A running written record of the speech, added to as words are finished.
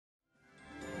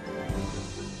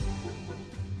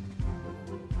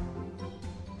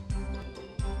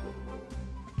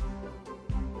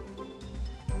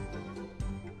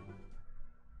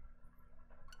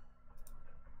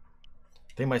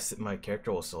think my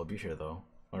character will still be here though,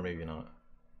 or maybe not.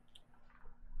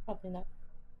 Probably not.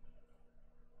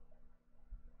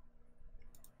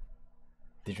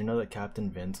 Did you know that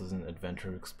Captain Vince was an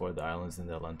adventurer who explored the islands in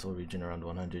the Lentil region around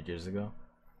 100 years ago?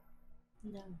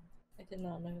 No, I did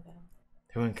not know that.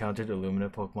 Who encountered Illumina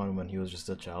Pokemon when he was just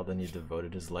a child and he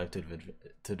devoted his life to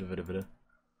Vidivida?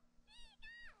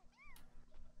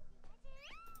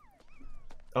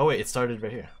 Oh wait, it started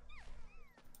right here.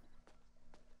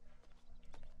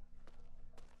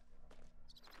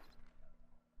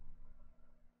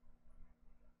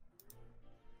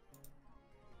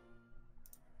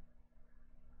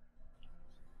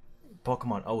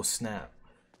 Pokemon, oh snap.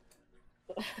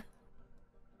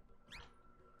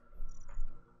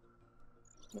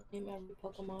 Remember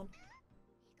Pokemon?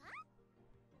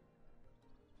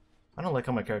 I don't like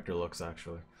how my character looks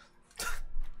actually.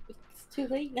 It's too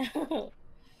late now.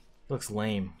 Looks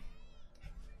lame.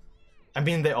 I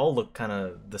mean, they all look kind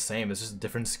of the same. It's just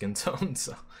different skin tones.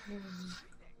 So.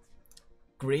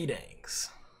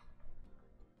 Greetings.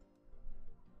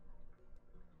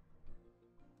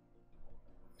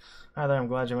 Hi there, I'm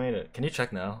glad you made it. Can you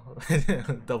check now?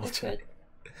 Double check.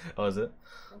 Oh, is it?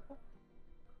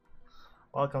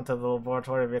 Welcome to the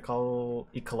laboratory of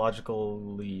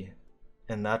ecologically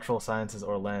and natural sciences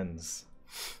or lens.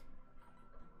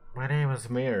 My name is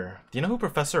Mir. Do you know who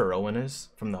Professor Rowan is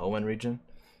from the Hoenn region?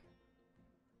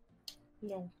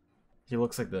 No. He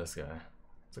looks like this guy.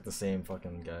 It's like the same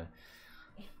fucking guy.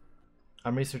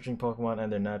 I'm researching Pokemon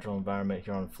and their natural environment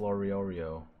here on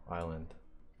Floriorio Island.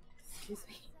 Excuse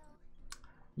me.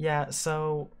 Yeah,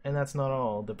 so, and that's not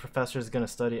all. The professor is gonna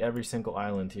study every single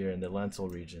island here in the Lentil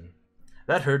region.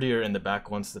 That herdier in the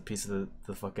back wants the piece of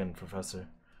the fucking professor.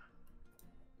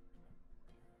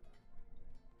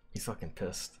 He's fucking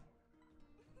pissed.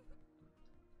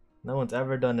 No one's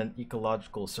ever done an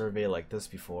ecological survey like this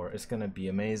before. It's gonna be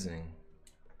amazing.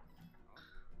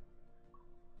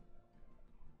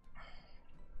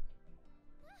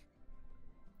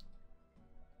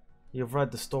 You've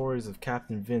read the stories of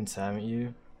Captain Vince, haven't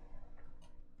you?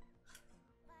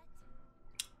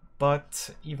 But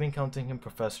even counting him,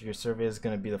 Professor, your survey is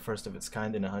going to be the first of its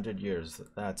kind in 100 years.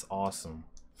 That's awesome.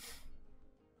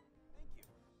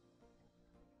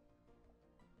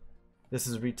 This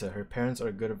is Rita. Her parents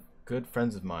are good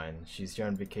friends of mine. She's here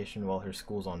on vacation while her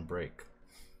school's on break.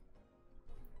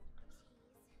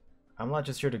 I'm not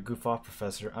just here to goof off,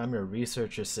 Professor. I'm your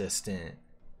research assistant.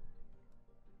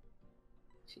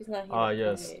 She's not here. Ah,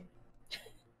 yes.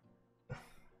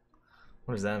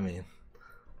 What does that mean?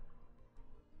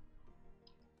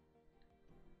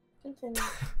 Continue.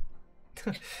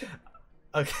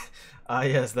 Okay. Ah,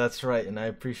 yes, that's right, and I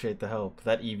appreciate the help.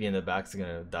 That Eevee in the back's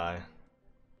gonna die.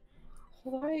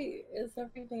 Why is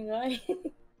everything dying?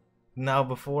 Now,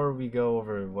 before we go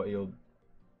over what you'll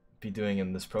be doing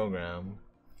in this program,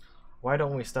 why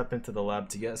don't we step into the lab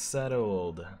to get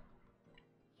settled?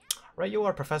 Right you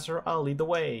are, Professor. I'll lead the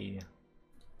way.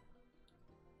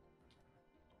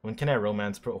 When can I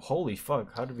romance Holy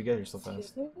fuck, how did we get here so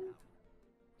fast?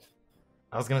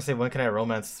 I was gonna say, when can I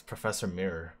romance Professor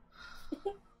Mirror?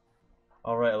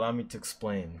 Alright, allow me to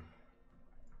explain.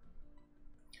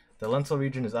 The Lentil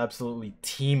region is absolutely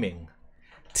teeming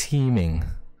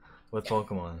with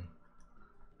Pokemon.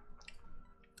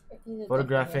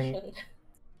 Photographing...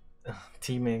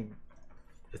 teeming...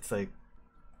 It's like...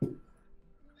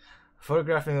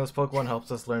 Photographing those Pokemon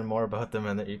helps us learn more about them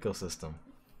and their ecosystem.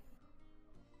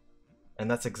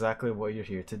 And that's exactly what you're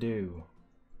here to do.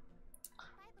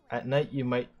 At night you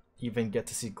might even get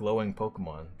to see glowing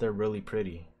Pokemon. They're really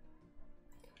pretty.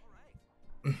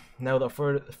 Now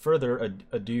without further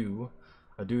ado,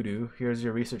 here's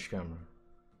your research camera.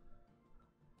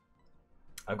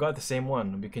 I've got the same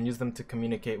one. We can use them to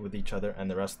communicate with each other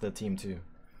and the rest of the team too.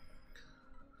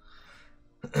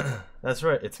 That's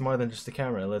right, it's more than just a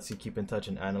camera. It lets you keep in touch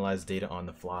and analyze data on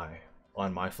the fly.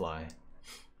 On my fly.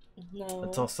 No.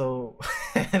 It's also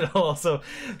it'll also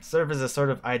serve as a sort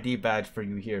of ID badge for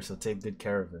you here, so take good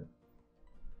care of it.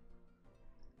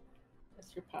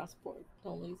 That's your passport.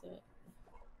 Don't lose it.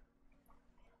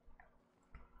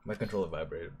 My controller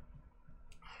vibrated.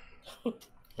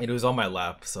 It was on my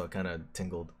lap, so it kind of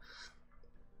tingled.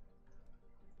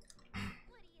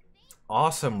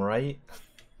 Awesome, right?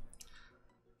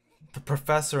 The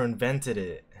professor invented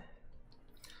it.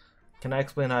 Can I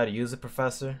explain how to use it,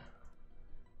 Professor?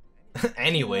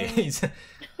 Anyways.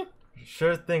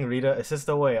 Sure thing, Rita. Assist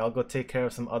away. I'll go take care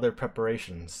of some other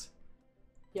preparations.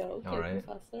 Yo, okay, Alright.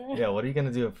 Professor. Yeah, what are you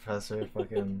gonna do, Professor?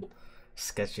 Fucking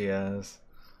sketchy ass.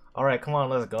 Alright, come on,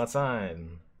 let's go outside.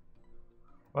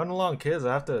 Run along, kids.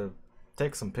 I have to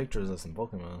take some pictures of some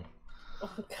Pokemon. Oh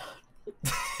god.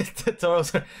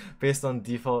 Tutorials are based on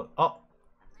default. Oh,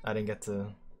 I didn't get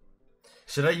to.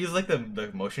 Should I use like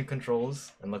the motion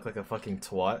controls and look like a fucking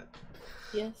twat?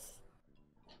 Yes.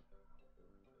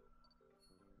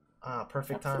 Ah,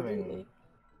 perfect Absolutely. timing.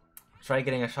 Try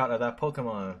getting a shot of that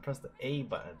Pokemon. Press the A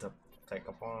button to take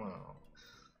a photo.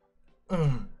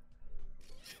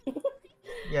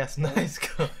 Yes, nice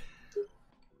go.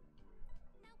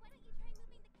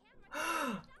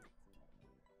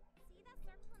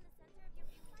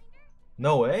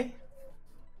 No way?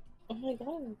 Oh my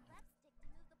god.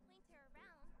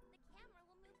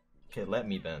 Okay, let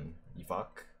me then, you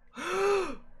fuck.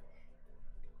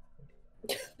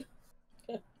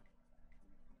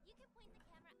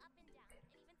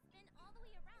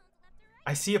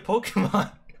 I see a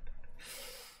Pokemon.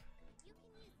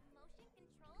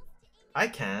 I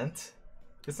can't.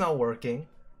 It's not working.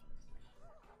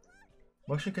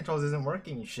 Motion controls isn't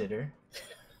working, you shitter.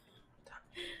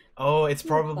 Oh, it's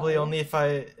probably only if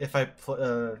I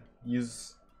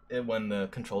use it when the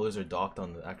controllers are docked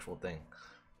on the actual thing.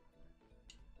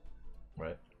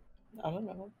 Right? I don't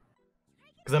know.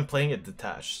 Because I'm playing it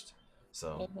detached,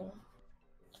 so.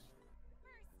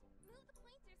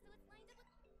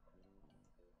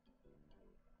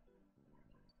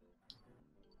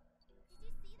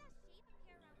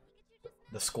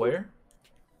 The square?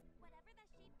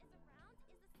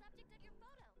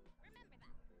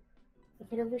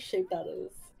 Whatever shape that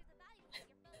is.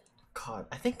 God,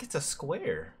 I think it's a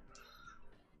square.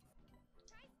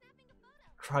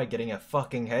 Try getting a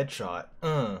fucking headshot.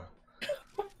 Why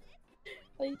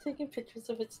are you taking pictures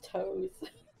of its toes?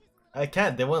 I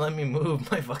can't. They won't let me move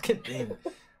my fucking thing.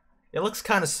 It looks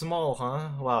kind of small, huh?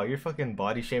 Wow, you're fucking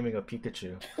body shaming a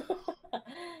Pikachu.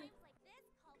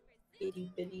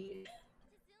 Itty bitty.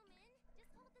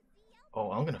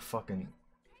 Oh, I'm gonna fucking...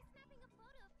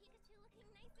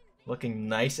 Looking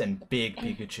nice and big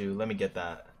Pikachu. Let me get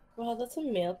that. Wow, that's a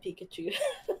male Pikachu.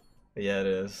 Yeah, it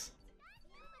is.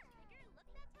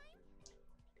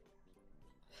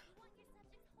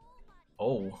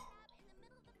 Oh.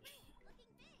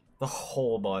 The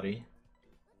whole body.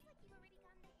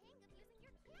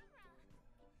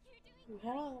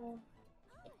 Wow.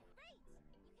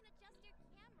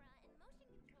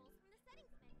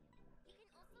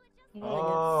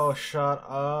 Oh, shut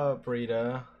up,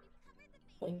 Rita.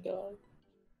 Oh my god.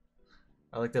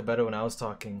 I liked it better when I was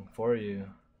talking for you.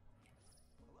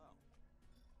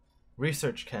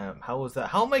 Research camp. How was that?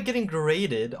 How am I getting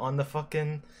graded on the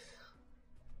fucking...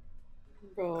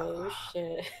 Bro,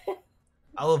 shit.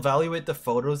 I'll evaluate the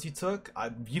photos you took.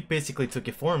 You basically took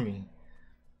it for me.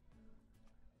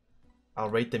 I'll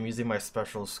rate them using my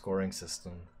special scoring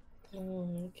system.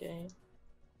 Okay.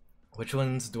 Which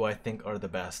ones do I think are the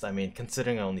best? I mean,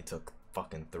 considering I only took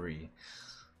fucking 3.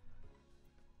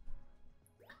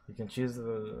 You can choose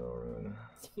the...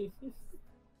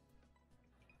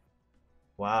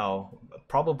 Wow.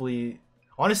 Probably...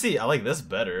 Honestly, I like this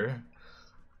better.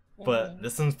 But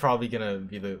this one's probably gonna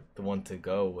be the one to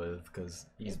go with, because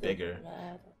he's bigger.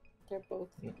 They're both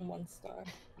 1 star.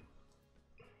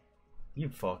 You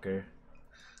fucker.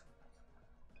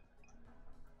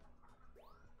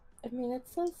 I mean, it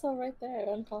says so right there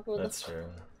on top of That's the... true.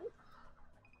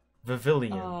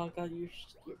 Vivillon. Oh god, you're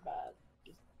bad.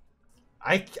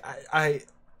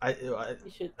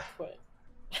 You should quit.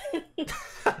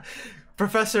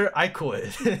 Professor, I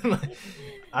quit.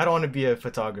 I don't want to be a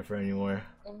photographer anymore.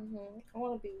 I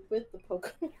want to be with the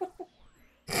Pokemon.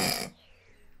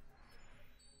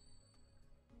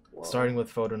 Starting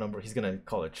with photo number, he's gonna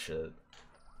call it shit.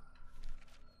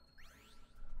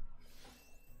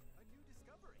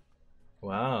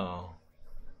 Wow.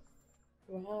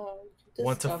 Wow.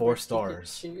 1 to 4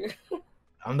 stars.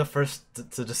 I'm the first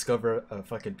to discover a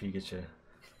fucking Pikachu.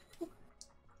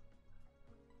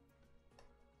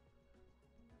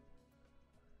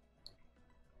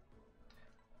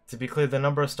 To be clear, the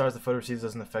number of stars the photo receives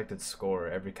doesn't affect its score.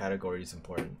 Every category is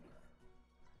important.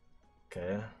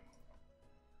 Okay.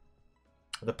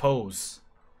 The pose.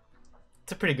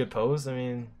 It's a pretty good pose. I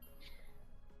mean,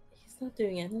 he's not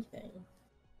doing anything.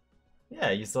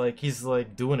 Yeah, he's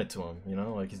like doing it to him, you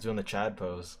know, like he's doing the Chad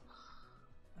pose.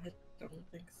 I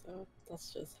don't think so.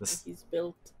 That's just how he's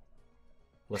built.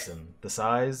 Listen, the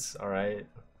size, all right.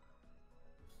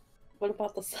 What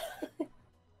about the size?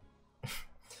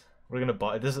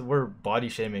 We're body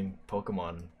shaming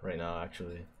Pokemon right now,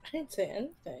 actually. I didn't say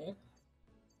anything.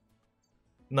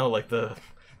 No, like the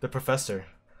professor.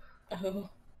 Oh.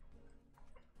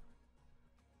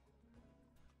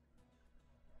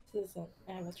 This is an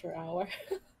amateur hour.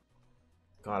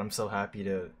 God, I'm so happy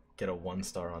to get a 1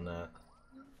 star on that.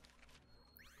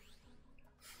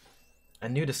 A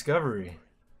new discovery.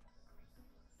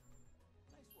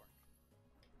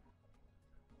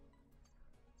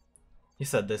 He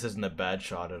said this isn't a bad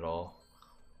shot at all.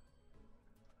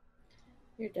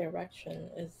 Your direction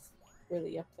is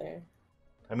really up there.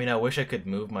 I mean, I wish I could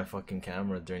move my fucking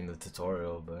camera during the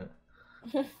tutorial, but...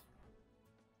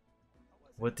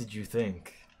 What did you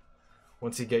think?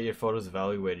 Once you get your photos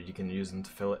evaluated, you can use them to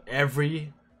fill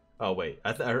every... Oh wait,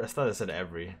 I thought I said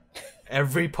every.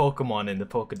 Every Pokemon in the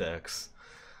Pokedex.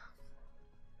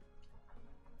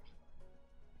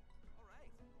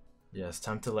 Yes,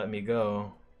 time to let me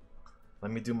go.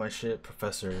 Let me do my shit,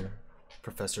 Professor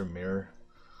Mirror.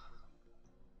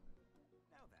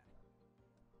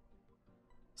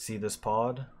 See this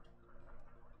pod?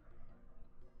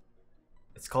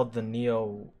 It's called the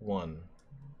Neo 1.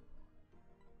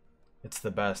 It's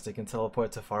the best. It can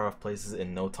teleport to far off places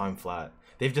in no time flat.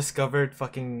 They've discovered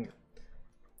fucking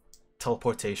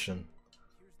teleportation.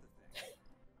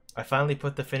 I finally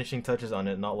put the finishing touches on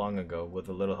it not long ago with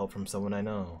a little help from someone I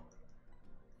know.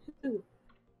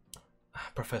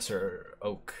 Professor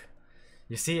Oak.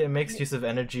 You see, it makes use of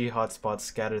energy hotspots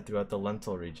scattered throughout the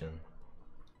Lentil region.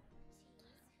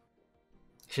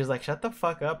 She's like, shut the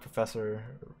fuck up, Professor...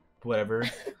 whatever.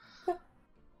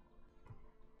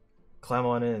 Climb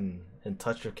on in and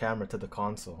touch your camera to the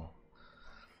console.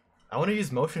 I want to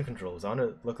use motion controls. I want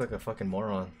to look like a fucking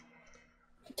moron.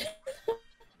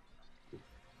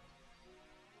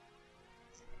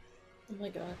 Oh my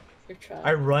god, you're trapped.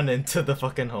 I run into the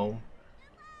fucking home.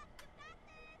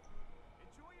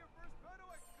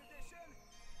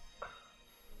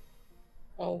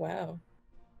 Oh wow.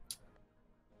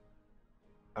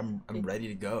 I'm ready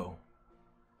to go.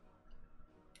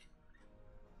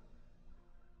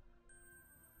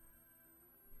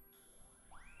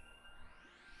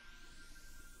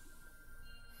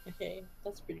 Okay,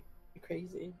 that's pretty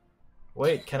crazy.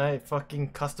 Wait, can I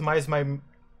fucking customize my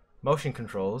motion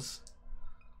controls?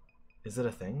 Is it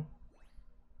a thing?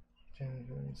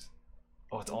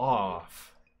 Oh, it's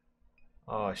off.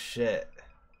 Oh shit.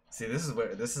 See, this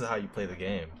is how you play the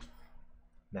game.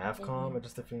 Navcom,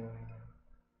 just a few.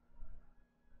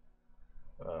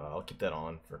 I'll keep that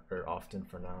on for often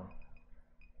for now.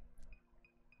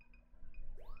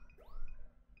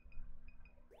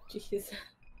 Jeez.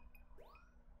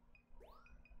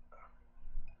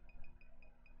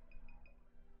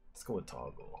 Let's go with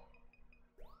toggle.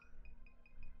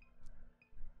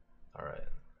 Alright.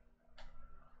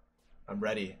 I'm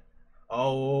ready.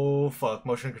 Oh fuck,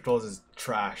 motion controls is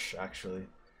trash actually.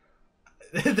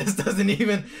 This doesn't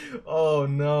even... Oh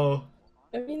no.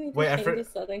 I mean, you wait, can change the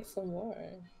settings some more.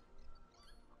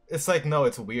 It's like, no,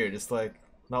 it's weird. It's like,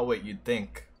 not what you'd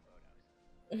think.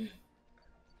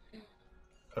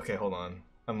 Okay, hold on.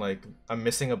 I'm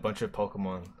missing a bunch of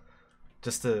Pokemon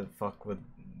just to fuck with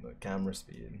the camera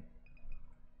speed.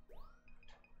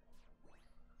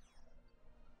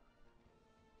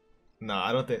 No,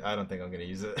 I don't think I'm gonna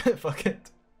use it. Fuck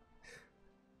it.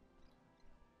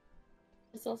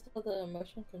 It's also the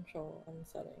motion control on the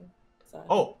setting side.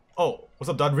 Oh, what's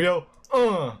up, Dodrio?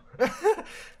 Oh.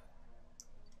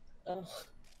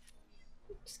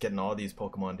 Just getting all these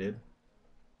Pokemon, dude.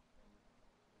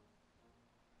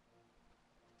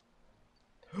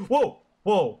 Whoa!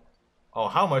 Oh,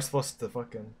 how am I supposed to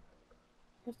fucking...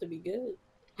 You have to be good.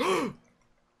 That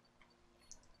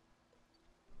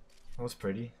was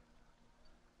pretty.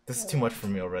 This is too much for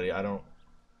me already. I don't...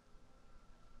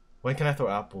 When can I throw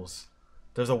apples?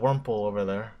 There's a Wurmple over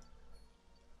there.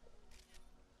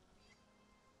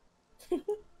 What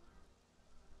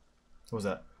was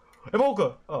that?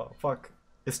 Emolga! Oh, fuck.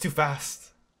 It's too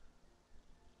fast.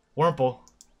 Wurmple.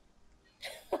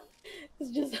 It's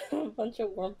just a bunch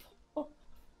of Wurmple.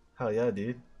 Hell yeah,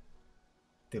 dude.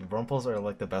 Dude, Wurmples are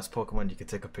like the best Pokemon you could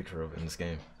take a picture of in this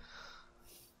game.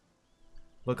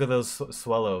 Look at those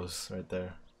swallows right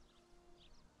there.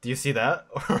 Do you see that?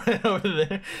 Right over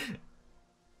there?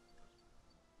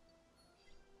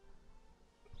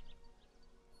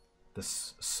 The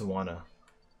Swanna.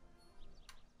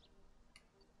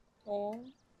 Oh,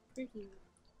 pretty.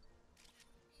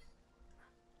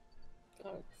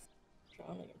 God, it's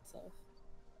drowning itself.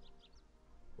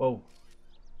 Whoa.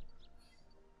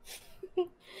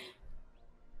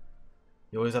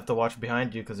 You always have to watch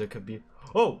behind you because there could be...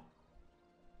 Oh!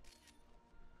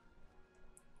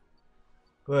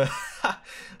 What's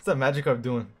that Magikarp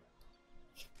doing?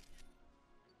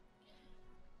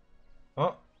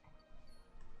 Oh.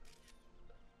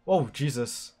 Oh,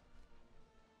 Jesus.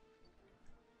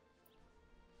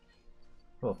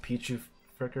 Little Pichu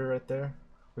fricker right there.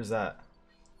 Where's that?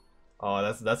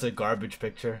 Oh, that's a garbage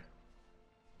picture.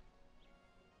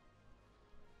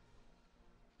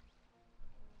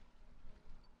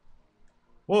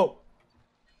 Whoa!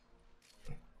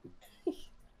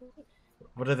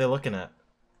 What are they looking at?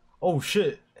 Oh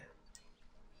shit!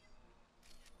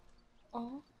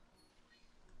 Oh.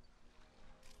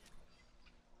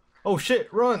 Oh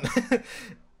shit! Run!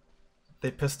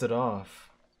 They pissed it off.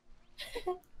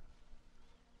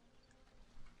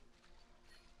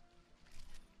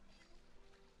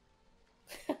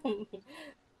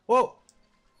 Whoa!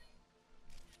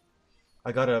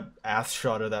 I got a ass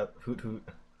shot of that hoot hoot.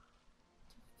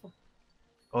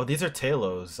 Oh, these are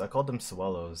talos. I called them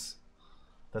swallows.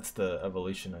 That's the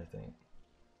evolution, I think.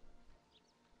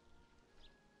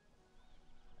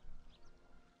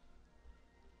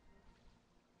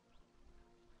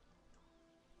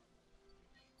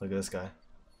 Look at this guy.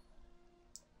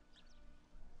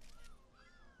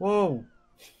 Whoa!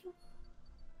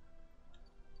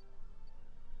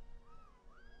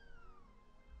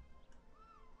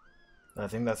 I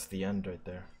think that's the end right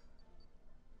there.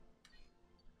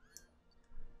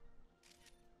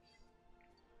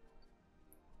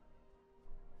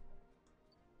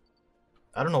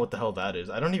 I don't know what the hell that is.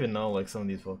 I don't even know like some of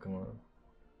these Pokemon.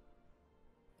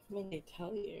 I mean, they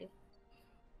tell you.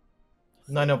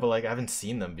 No, I know, but like I haven't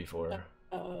seen them before.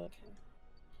 Oh, okay.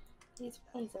 These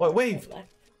ones What waved?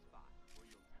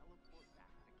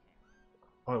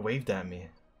 Oh, it waved at me.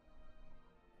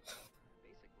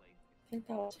 I think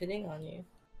that was hitting on you.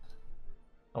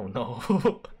 Oh no.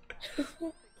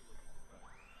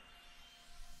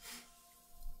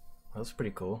 That was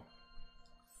pretty cool.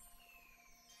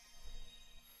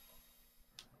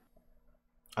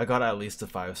 I got at least a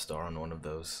 5-star on one of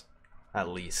those. At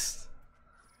least.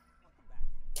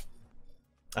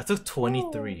 I took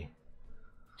 23.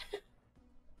 Oh.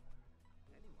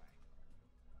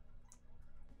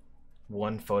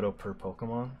 One photo per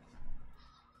Pokemon?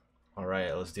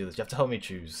 Alright, let's do this. You have to help me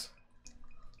choose.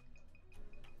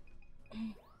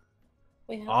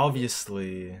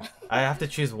 Obviously. I have to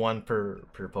choose one per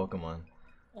Pokemon.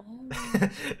 Oh.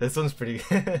 This one's pretty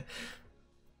good.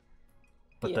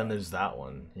 But then there's that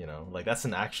one, you know? Like, that's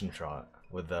an action shot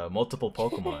with multiple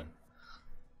Pokemon.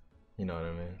 You know what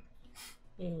I mean?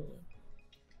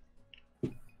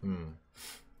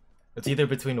 It's either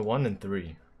between 1 and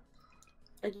 3.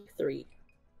 I do 3.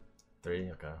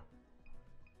 3? Okay.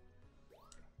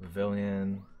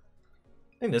 Pavilion.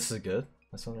 I think this is good.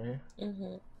 This one right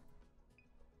here.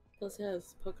 Plus it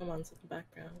has Pokemons in the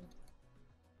background.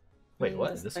 Wait,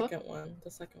 what? The this second one? The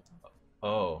second one.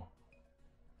 Oh.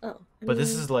 Oh. But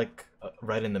this is like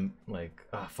right in the like.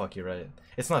 Ah, fuck, you're right.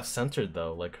 It's not centered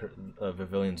though, like her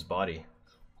Pavilion's body.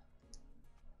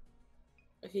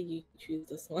 Okay, you choose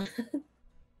this one.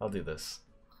 I'll do this.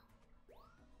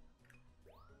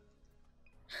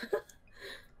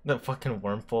 The fucking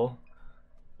Wurmple.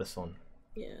 This one.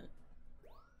 Yeah.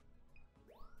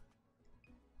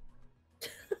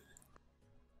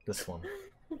 This one.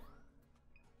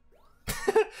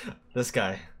 This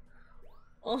guy.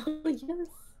 Oh yes.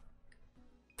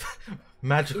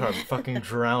 Magikarp fucking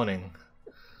drowning.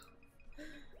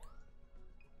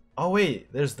 Oh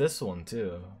wait, there's this one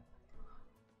too.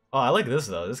 Oh, I like this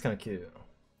though. This is kind of cute. You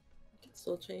can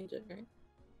still change it, right?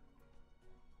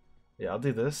 Yeah, I'll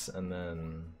do this and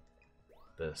then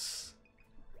this.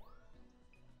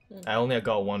 I only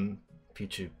got one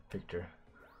Pichu picture.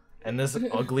 And this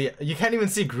ugly. You can't even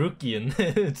see Grookey in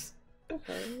this.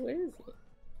 Okay, where is he?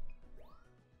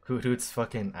 Hoot Hoot's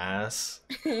fucking ass.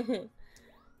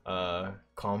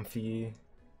 Comfy.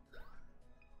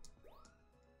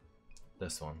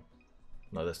 This one.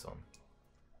 No, this one.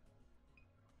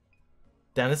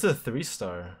 Damn, this is a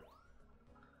 3-star.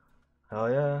 Hell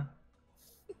yeah.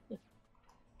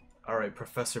 Alright,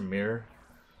 Professor Mirror.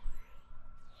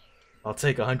 I'll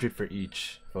take 100 for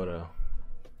each photo.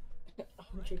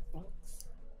 $100.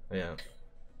 Yeah.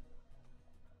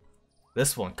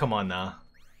 This one, come on now.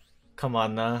 Come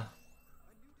on now.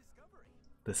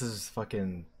 This is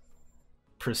fucking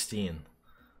pristine.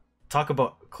 Talk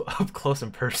about up close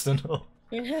and personal.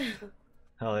 Yeah.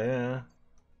 Hell yeah.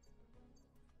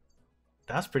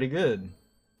 That's pretty good.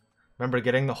 Remember,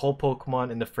 getting the whole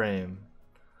Pokemon in the frame,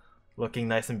 looking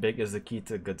nice and big is the key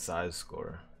to a good size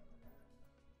score.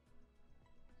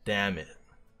 Damn it.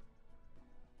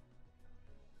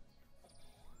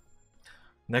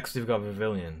 Next we've got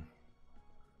Pavilion.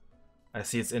 I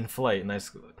see it's in flight.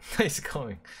 Nice, nice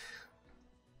going.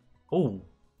 Oh.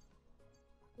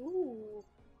 Ooh.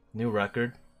 New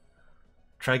record.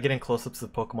 Try getting close-ups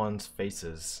of Pokemon's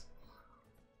faces.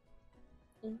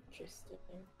 Interesting.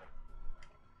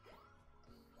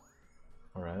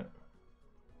 Alright.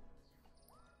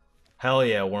 Hell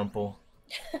yeah, Wurmple.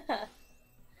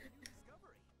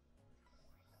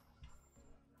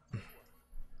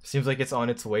 Seems like it's on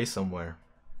its way somewhere.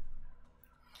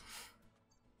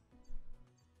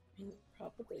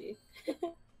 Probably.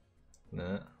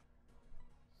 Nah.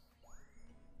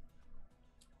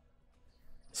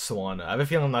 Swana. I have a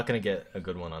feeling I'm not gonna get a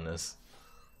good one on this.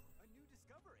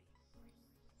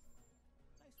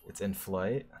 It's in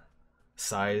flight.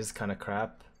 Size kind of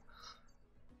crap.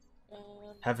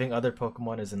 Having other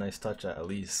Pokemon is a nice touch at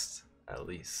least. At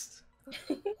least.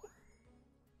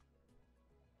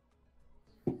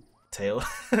 Tail.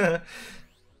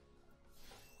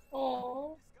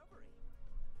 Aww.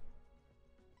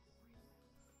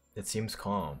 It seems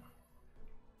calm.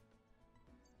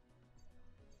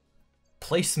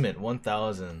 Placement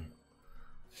 1000.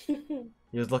 He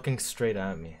was looking straight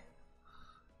at me.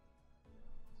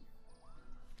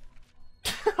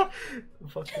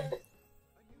 Fucking.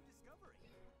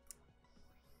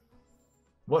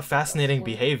 What fascinating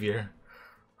behavior.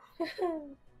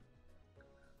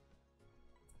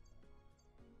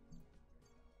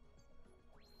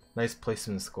 Nice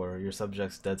placement score. Your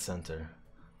subject's dead center.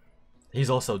 He's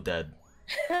also dead.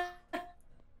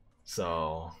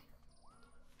 So.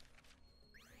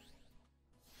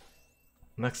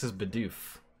 Next is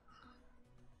Bidoof.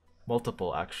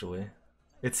 Multiple, actually.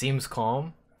 It seems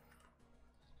calm.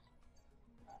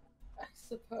 I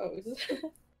suppose.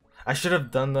 I should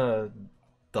have done the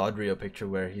Dodrio picture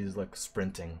where he's like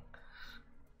sprinting.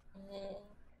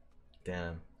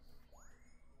 Damn.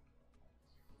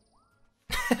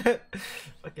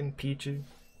 Fucking Pichu.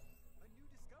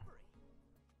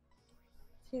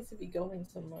 Seems to be going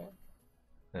somewhere.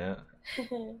 Yeah.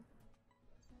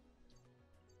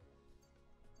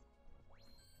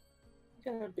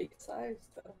 Got a big size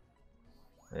though.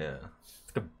 Yeah.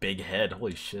 It's like a big head.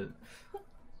 Holy shit.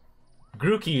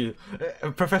 Grookey!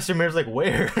 Professor Mir's like,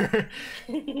 where?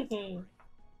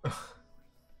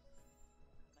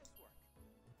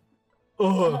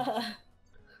 Oh.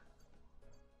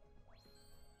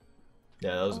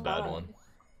 Yeah, that was a bad one.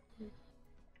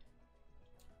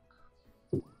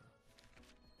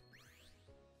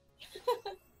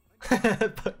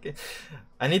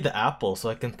 I need the apple so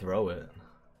I can throw it.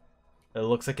 It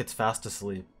looks like it's fast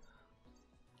asleep.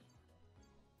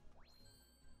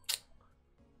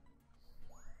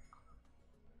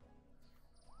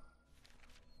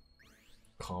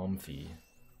 Comfy.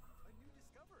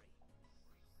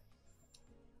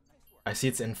 I see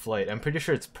it's in flight. I'm pretty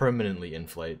sure it's permanently in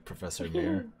flight, Professor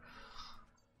Mir.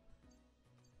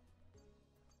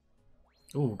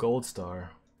 Ooh, gold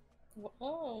star.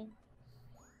 Oh.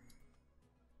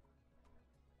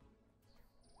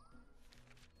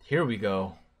 Here we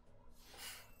go.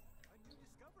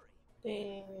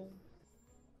 Dang.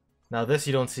 Now this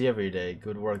you don't see every day.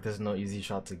 Good work. This is no easy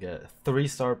shot to get.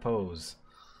 3-star pose.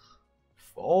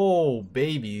 Oh,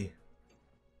 baby.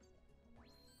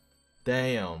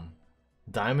 Damn.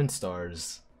 Diamond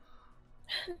stars.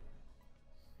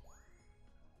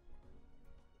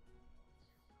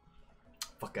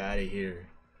 Fuck out of here.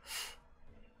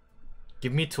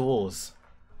 Give me tools,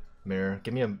 Mirror.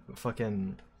 Give me a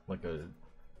fucking, like a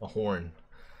horn.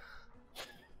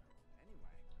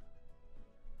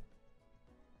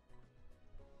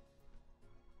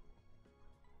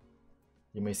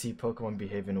 You may see Pokemon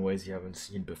behave in ways you haven't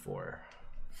seen before.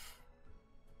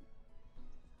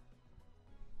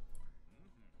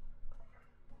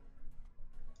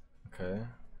 Okay.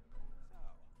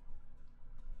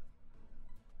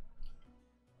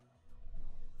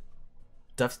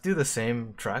 Do I have to do the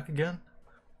same track again?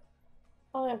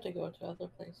 I'll have to go to other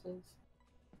places.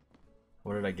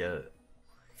 What did I get?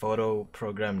 Photo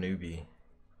program newbie.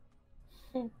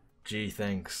 Gee,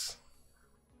 thanks.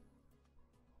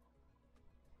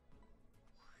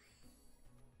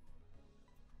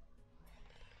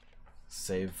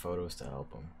 Save photos to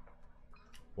album.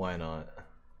 Why not?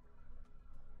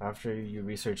 After you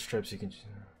research trips, you can.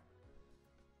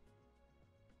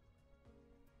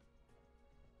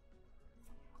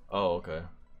 Oh, okay.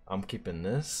 I'm keeping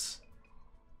this.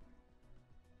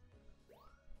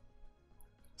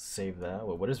 Save that.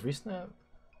 Wait, what is resnap?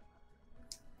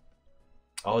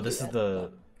 Oh, this is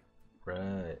the.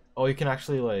 Right. Oh, you can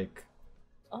actually, like.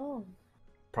 Oh.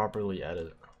 Properly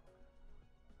edit.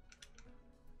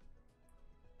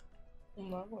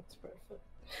 Now it's perfect.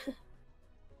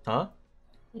 Huh?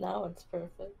 Now it's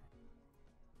perfect.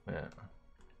 Yeah.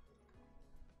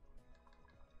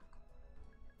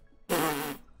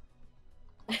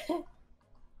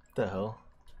 The hell?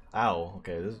 Ow.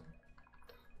 Okay, this.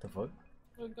 The fuck?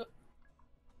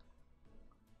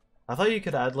 I thought you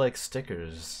could add like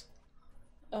stickers.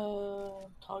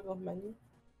 Toggle menu.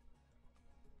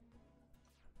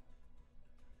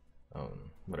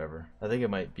 Whatever. I think it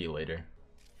might be later.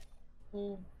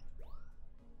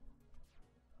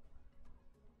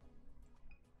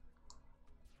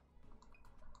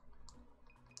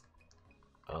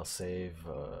 I'll save.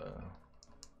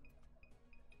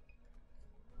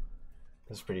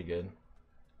 That's pretty good.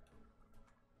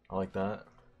 I like that.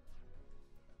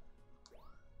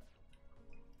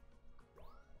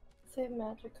 Save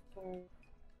magic card.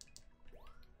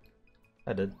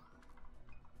 I did.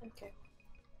 Okay.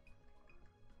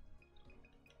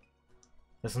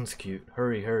 This one's cute.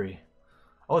 Hurry, hurry.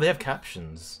 Oh, they have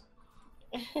captions.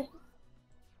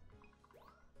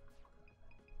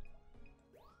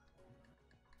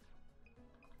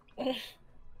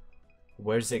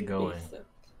 Where's it going?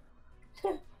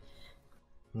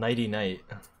 Nighty night.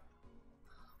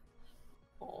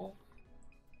 Oh.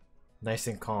 Nice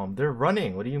and calm. They're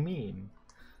running. What do you mean?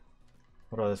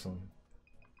 What about this one?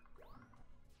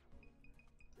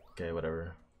 Okay,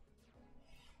 whatever.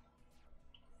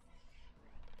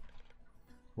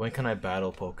 When can I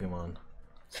battle Pokemon?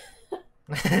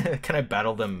 Can I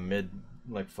battle them mid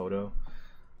like photo?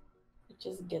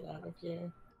 Just get out of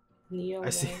here. Neo.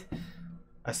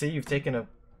 I see you've taken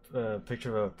a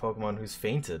picture of a Pokemon who's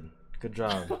fainted. Good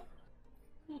job.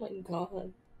 Oh my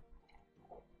god.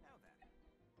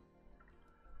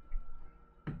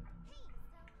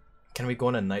 Can we go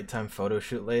on a nighttime photo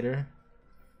shoot later?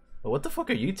 Well, what the fuck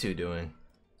are you two doing?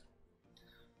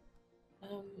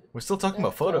 We're still talking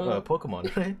about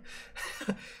Pokemon, right?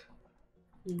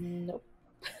 Nope.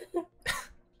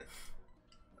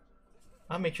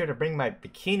 I'll make sure to bring my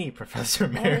bikini, Professor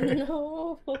Mary.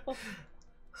 Oh no.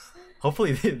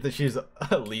 Hopefully she's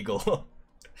legal.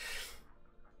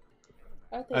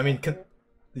 I mean,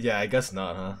 yeah, I guess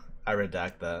not, huh? I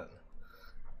redact that.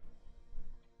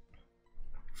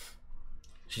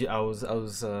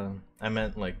 I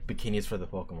meant like bikinis for the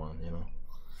Pokemon, you know?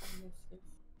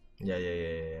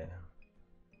 Yeah.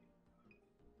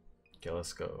 Okay,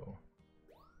 let's go.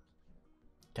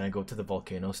 Can I go to the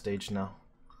volcano stage now?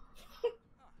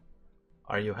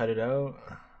 Are you headed out?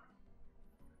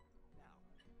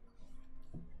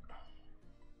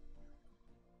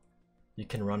 You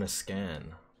can run a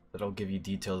scan. That'll give you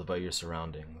details about your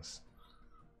surroundings.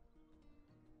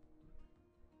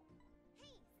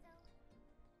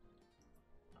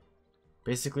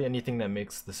 Basically anything that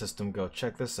makes the system go,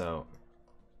 check this out.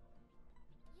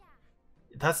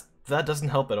 That doesn't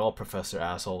help at all, Professor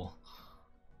Asshole.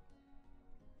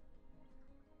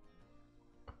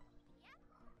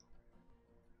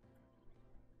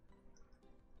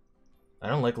 I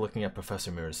don't like looking at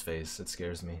Professor Mirror's face, it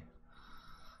scares me.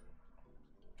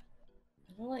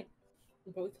 I don't like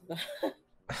both of them.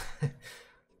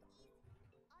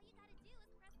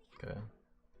 Okay.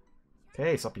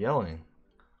 Okay, stop yelling.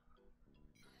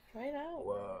 Try it out.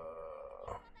 Whoa.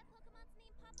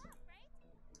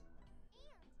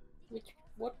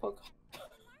 What Pokemon?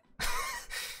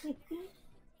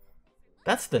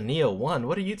 That's the Neo 1.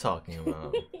 What are you talking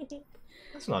about?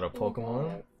 That's not a Pokemon.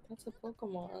 Oh, that's a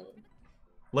Pokemon.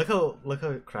 Look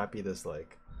how crappy this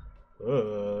like.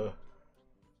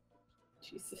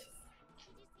 Jesus.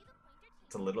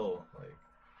 It's a little like.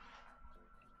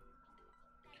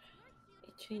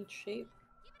 It changed shape.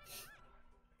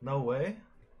 No way.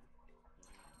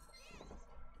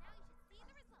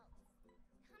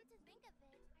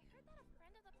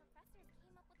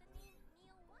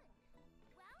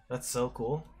 That's so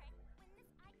cool.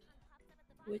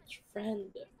 Which friend?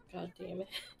 God damn it.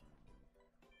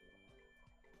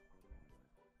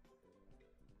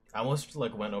 I almost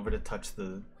like went over to touch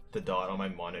the dot on my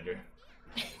monitor.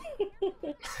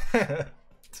 Did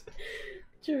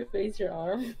you raise your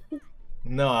arm?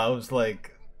 No, I was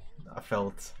like, I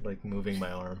felt like moving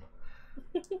my arm.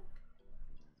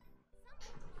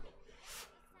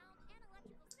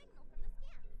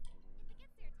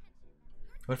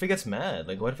 What if it gets mad?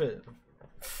 Like, what if it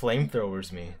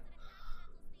flamethrowers me?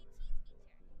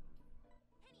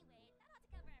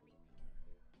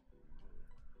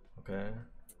 Okay.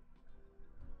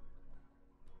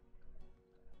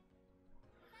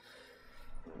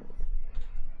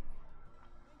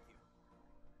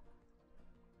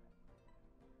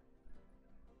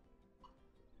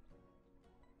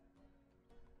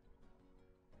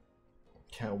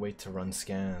 Can't wait to run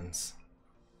scans.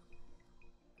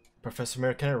 Professor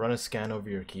Mare, can I run a scan over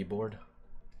your keyboard?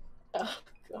 Oh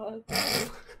god.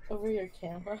 Over your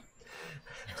camera?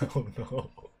 Oh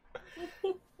no.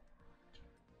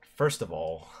 First of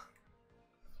all,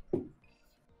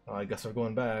 I guess we're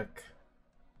going back.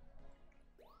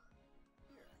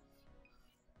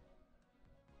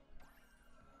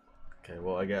 Okay,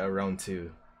 well I get a round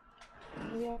 2.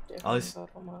 We have different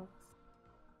Pokemon.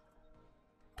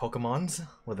 Pokemons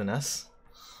with an S?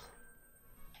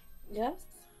 Yes?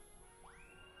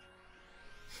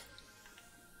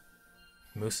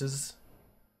 Mooses?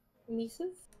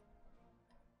 Mises?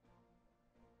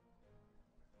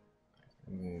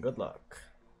 Good luck.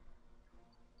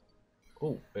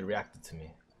 Oh, it reacted to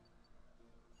me.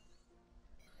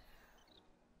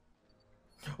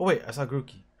 Oh wait, I saw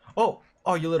Grookey. Oh,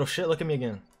 oh, you little shit! Look at me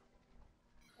again.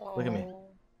 Look at me.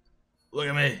 Look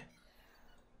at me.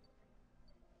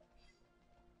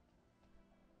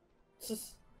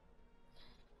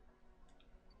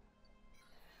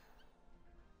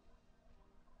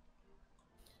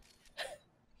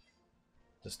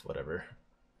 Just whatever.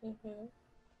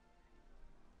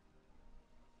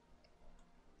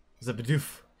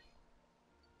 Zabadoof.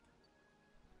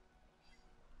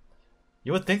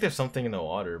 You would think there's something in the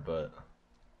water, but...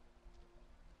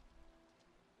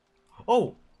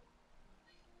 Oh!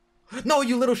 No,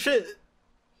 you little shit!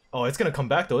 Oh, it's gonna come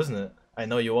back though, isn't it? I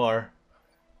know you are.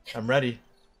 I'm ready.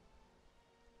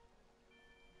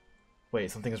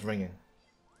 Wait, something is ringing.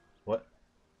 What?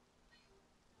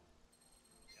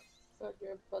 But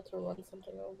you're about to run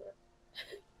something over.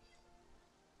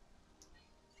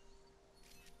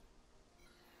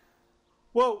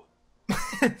 Whoa!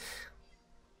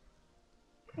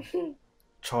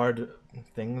 Charred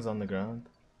things on the ground.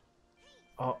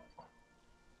 Oh.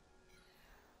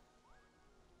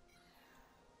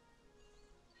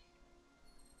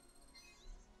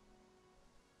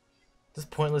 This is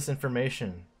pointless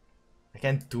information. I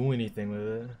can't do anything with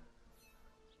it.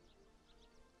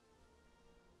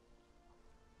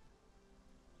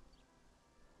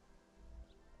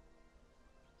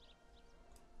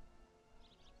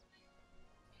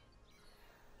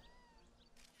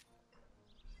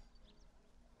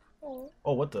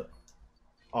 Oh, what the?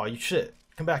 Oh, you shit.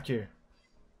 Come back here.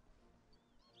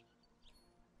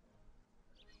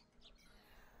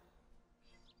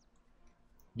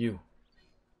 You.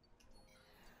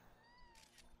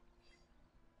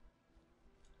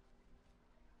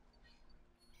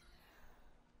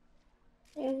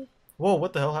 Whoa,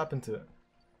 what the hell happened to it?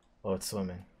 Oh, it's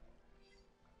swimming.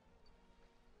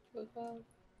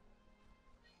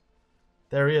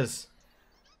 There he is.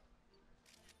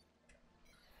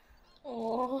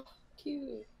 Oh,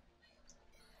 cute.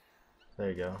 There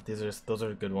you go. Those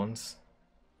are good ones.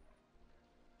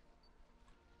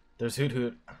 There's Hoot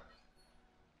Hoot.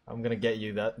 I'm gonna get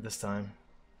you this time.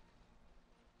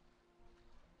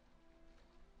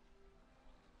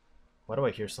 Why do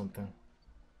I hear something?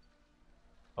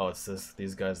 Oh, it's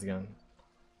these guys again.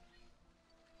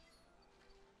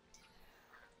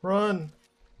 Run!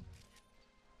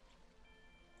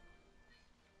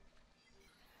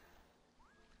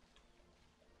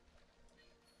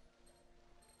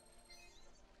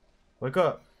 Wake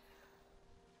up!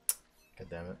 God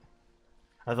damn it.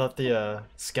 I thought the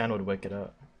scan would wake it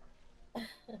up.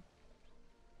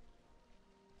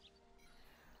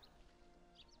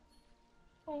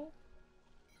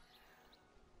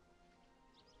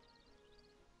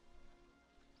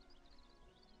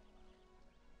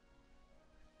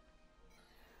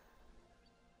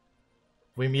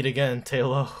 We meet again,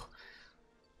 Taylor.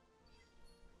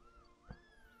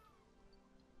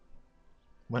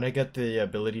 When I get the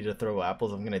ability to throw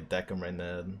apples, I'm gonna deck him right in the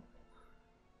head.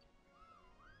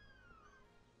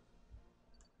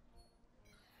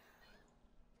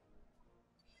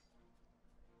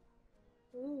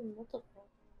 Multiple.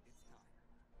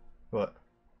 What?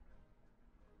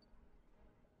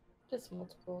 Just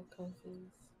multiple confies.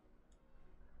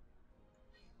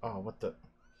 Oh, what the?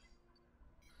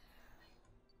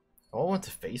 Oh, I want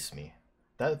to face me.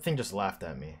 That thing just laughed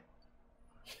at me.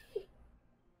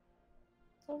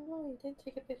 Oh no, you didn't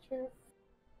take a picture.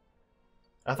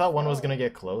 I thought one was gonna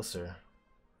get closer.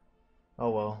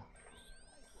 Oh well.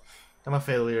 I'm a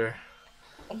failure.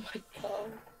 Oh my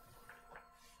god.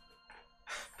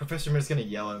 Professor Mir's gonna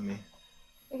yell at me.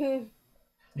 You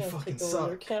fucking suck.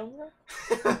 Your camera?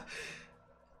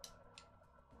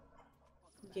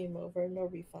 Game over, no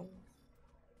refunds.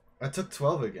 I took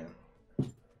 12 again.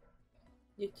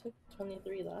 You took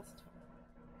 23 last time.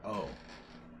 Oh.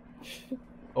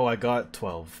 Oh, I got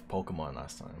 12 Pokemon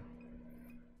last time.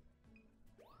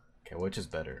 Okay, which is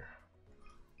better?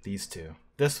 These two.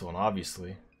 This one,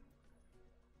 obviously.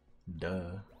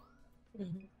 Duh.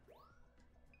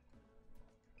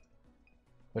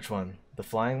 Which one? The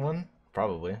flying one?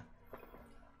 Probably.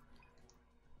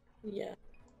 Yeah.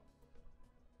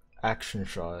 Action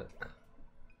shot.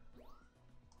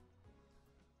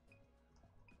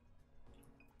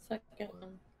 Second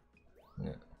one.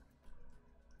 Yeah.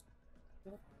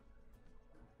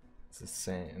 It's the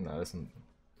same. No, it isn't.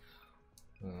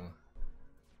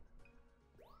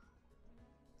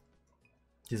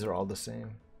 These are all the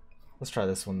same. Let's try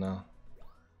this one now.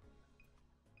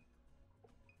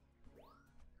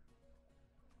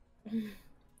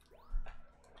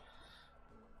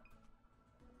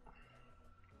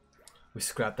 We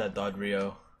scrapped that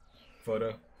Dodrio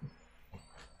photo.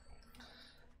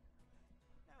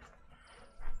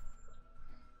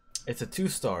 It's a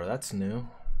 2-star, that's new.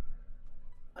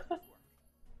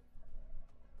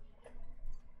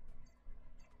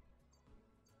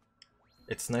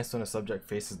 It's nice when a subject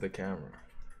faces the camera.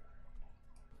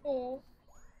 Oh.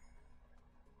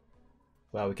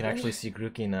 Wow, we can actually see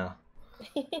Grookey now.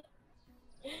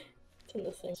 It's in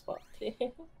the same spot too.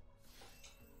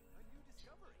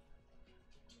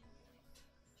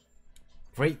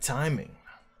 Great timing.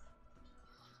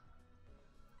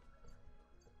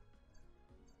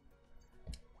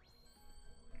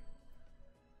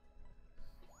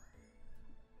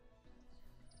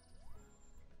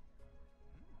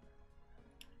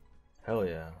 Hell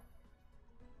yeah.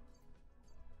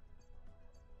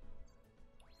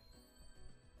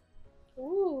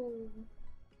 Ooh.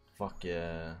 Fuck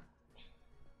yeah.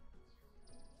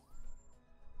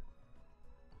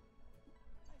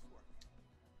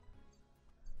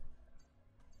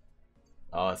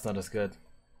 Oh, it's not as good.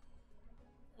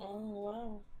 Oh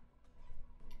wow.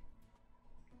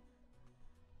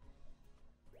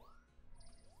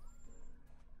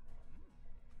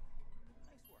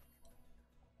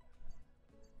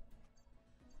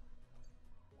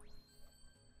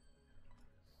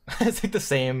 It's like the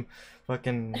same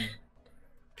fucking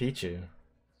Pichu.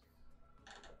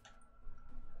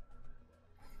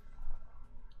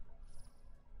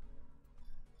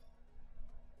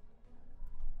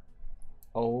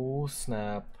 Oh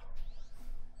snap.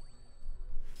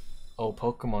 Oh,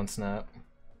 Pokemon Snap.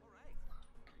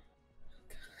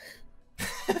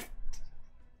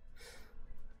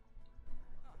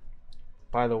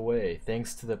 By the way,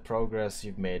 thanks to the progress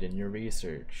you've made in your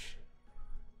research.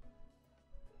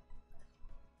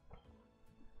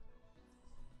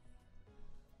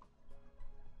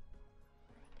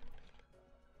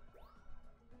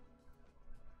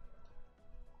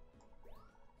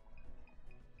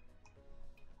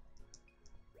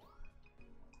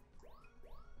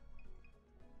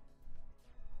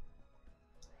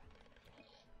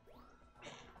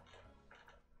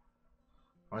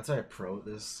 Once I pro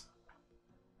this.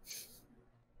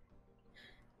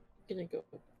 Gonna go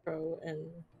pro and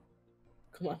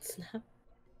come on Snap.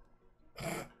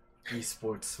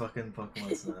 Esports fucking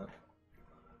Pokemon Snap.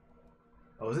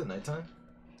 Oh, is it nighttime?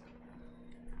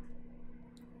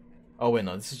 Oh wait,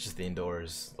 no, this is just the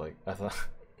indoors. Like, I thought.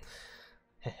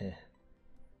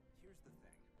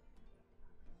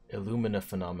 Illumina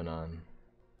phenomenon.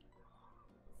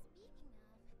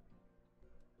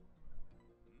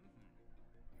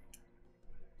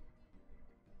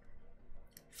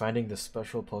 Finding the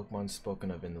special Pokemon spoken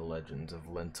of in the legends of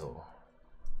Lentil.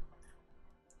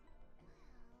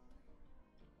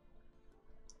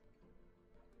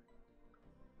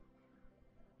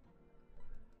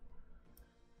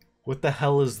 What the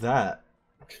hell is that?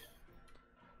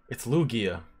 It's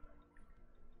Lugia.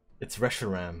 It's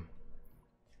Reshiram.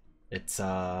 It's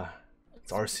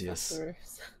Arceus.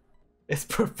 It's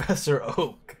Professor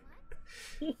Oak.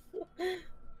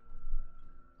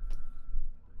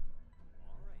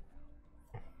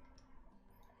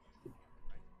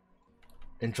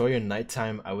 Enjoy your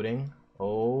nighttime outing.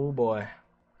 Oh boy.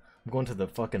 I'm going to the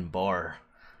fucking bar.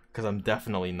 Because I'm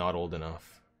definitely not old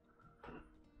enough.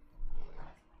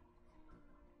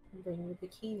 Bring the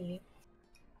bikini.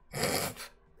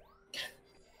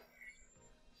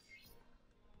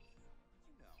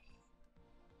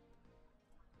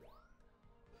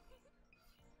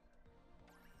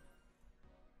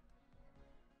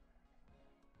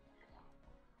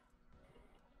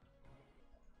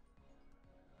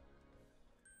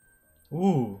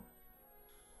 Ooh.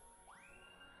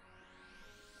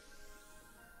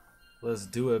 Let's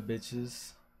do it,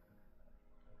 bitches.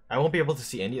 I won't be able to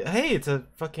see any. Hey, it's a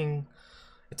fucking.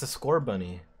 It's a score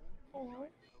bunny. Oh.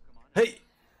 Hey!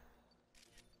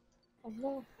 Oh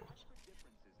no.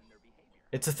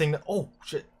 It's a thing that. Oh,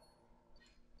 shit.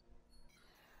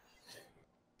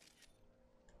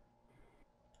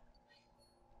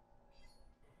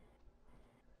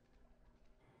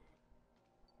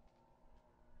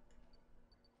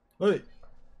 Wait.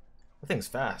 That thing's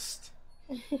fast.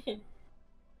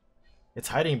 It's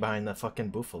hiding behind that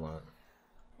fucking Bouffalon.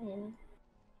 Oh.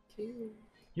 Cute.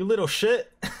 You little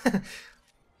shit!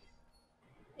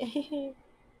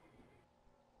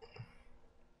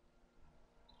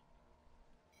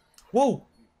 Whoa!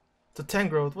 It's a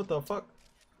Tangrowth, what the fuck?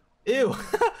 Ew!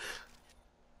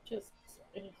 Just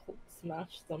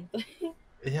smash something.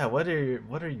 Yeah, what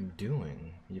are you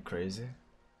doing? You crazy?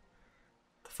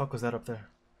 The fuck was that up there?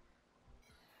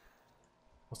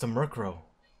 What's a Murkrow?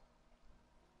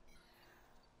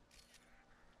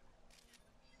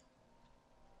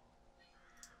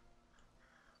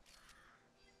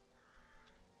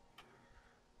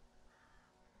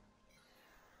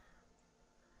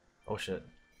 Oh shit.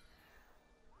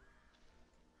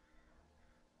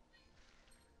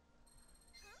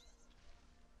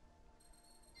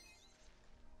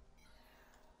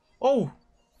 Oh!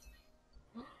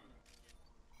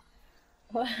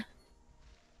 What?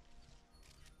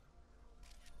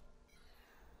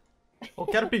 Oh,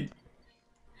 Caterpie!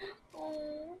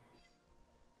 Oh.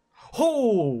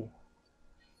 Oh!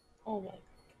 Oh my.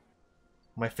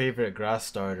 My favorite grass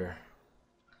starter.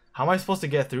 How am I supposed to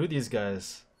get through these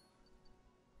guys?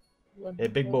 Hey,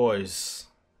 big boys.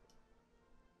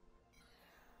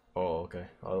 Oh, okay.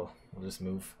 I'll just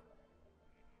move.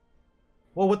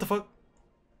 Whoa, what the fuck?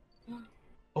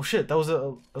 Oh shit, that was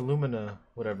a Illumina,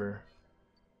 whatever.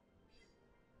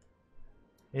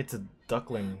 It's a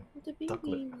duckling. The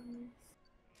Ducklet. babies.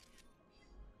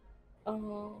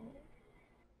 Oh.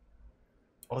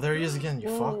 Oh, there he is again, you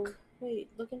Whoa. fuck. Wait,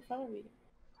 look in front of me.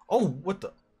 Oh, what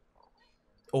the?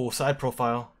 Oh, side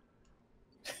profile.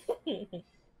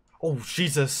 Oh,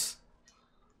 Jesus.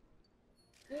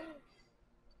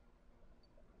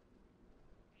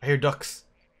 I hear ducks.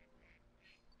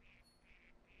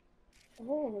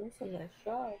 Oh, that's a nice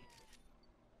shot.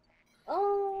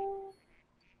 Oh.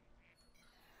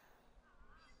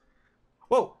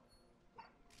 Whoa.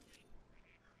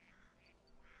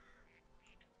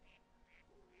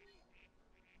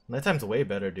 Nighttime's way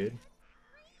better, dude.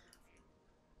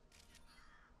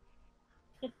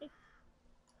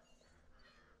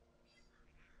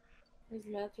 His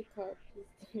Magikarp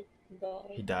just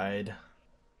died. He died.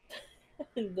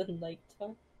 In the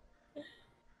nighttime.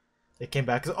 It came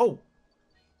back. Oh.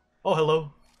 Oh,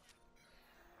 hello.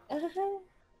 Oh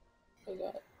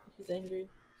god, he's angry.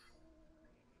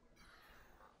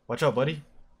 Watch out, buddy.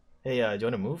 Hey, do you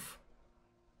want to move?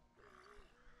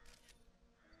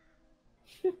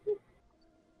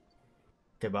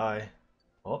 Okay, bye.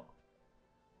 Oh.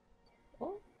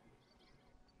 Oh.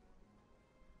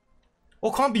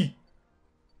 Oh, Combi!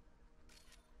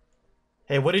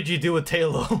 Hey, what did you do with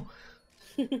Tailo?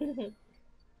 Goodness.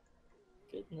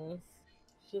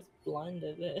 Just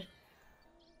blinded it.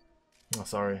 Oh,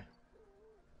 sorry.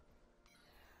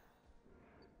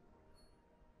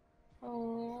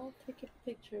 Oh, take a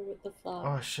picture with the flag.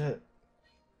 Oh, shit.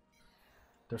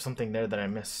 There's something there that I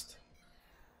missed.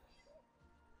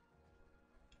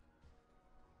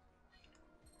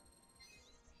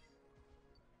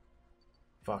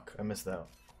 Fuck, I missed that.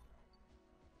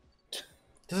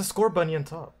 There's a score bunny on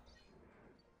top.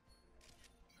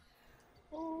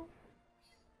 Oh.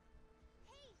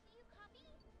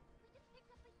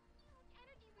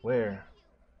 Where?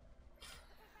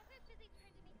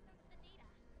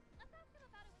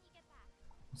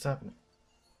 What's happening?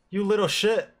 You little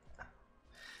shit!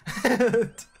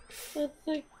 That's so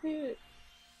cute.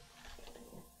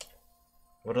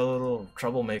 What a little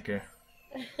troublemaker.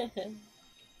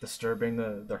 Disturbing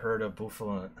the herd of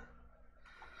Buffalant.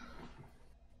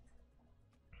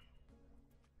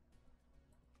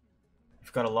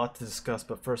 We've got a lot to discuss,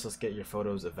 but first let's get your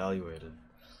photos evaluated.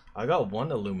 I got one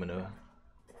Illumina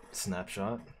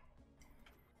snapshot.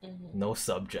 No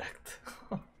subject.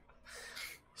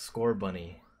 Score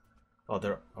bunny. Oh,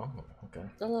 they're... Oh, okay.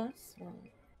 The last one.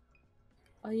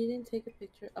 Oh, you didn't take a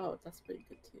picture? Oh, that's pretty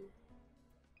good too.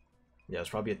 Yeah, it's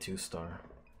probably a 2-star.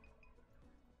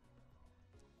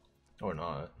 Or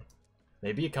not.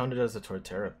 Maybe it counted as a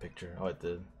Torterra picture. Oh, it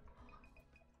did.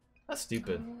 That's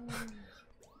stupid.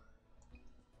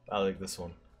 I like this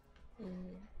one.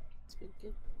 It's pretty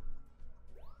good.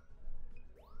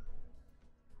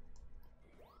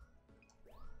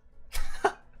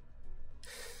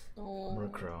 Oh.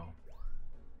 Murkrow.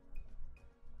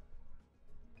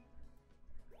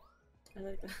 I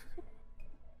like that.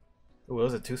 Ooh, it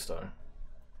was a 2-star.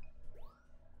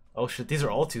 Oh shit, these are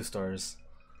all 2-stars.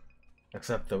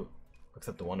 Except the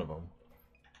one of them.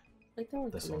 Like that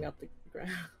one This coming one. out the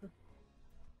ground.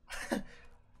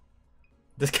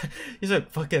 This guy, he's like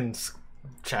fucking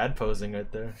Chad posing right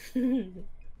there.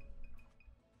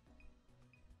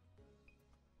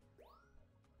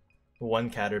 One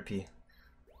Caterpie.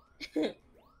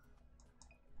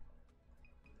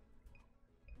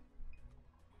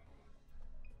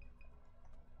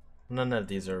 None of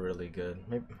these are really good.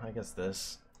 Maybe I guess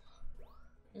this.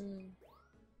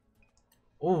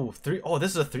 Oh, 3. Oh,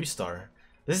 this is a 3-star.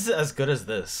 This is as good as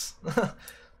this. The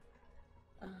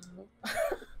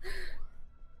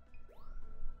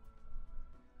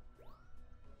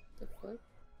fuck?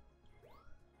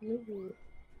 Ooh.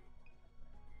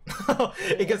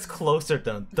 It gets closer.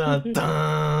 Dun dun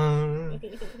dun.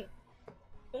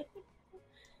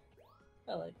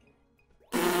 I like it.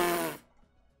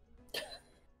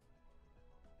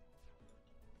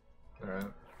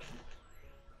 Alright.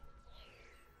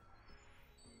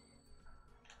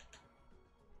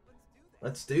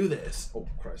 Let's do this. Oh,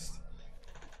 Christ.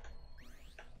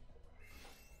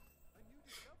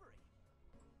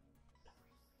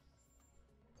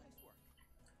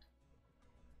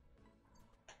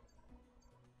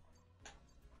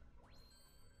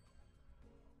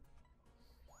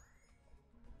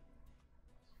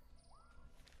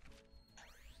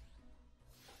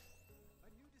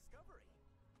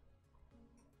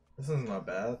 This is not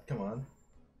bad. Come on.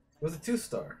 It was a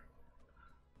 2-star.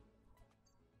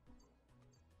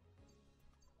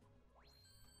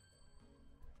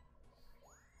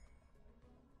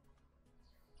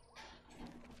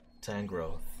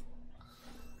 Tangrowth.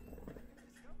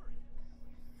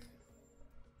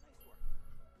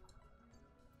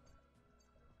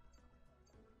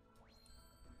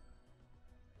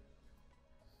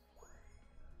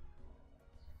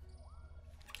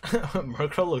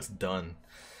 Murkrow looks done.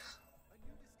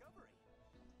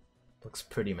 Looks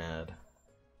pretty mad.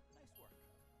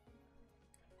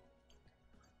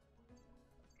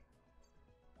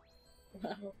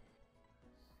 Wow.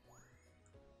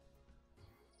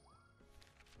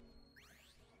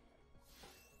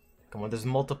 Come on, there's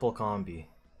multiple combi.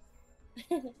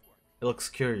 It looks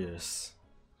curious.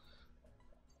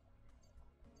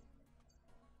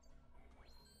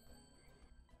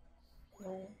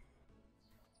 No.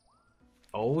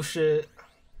 Oh shit.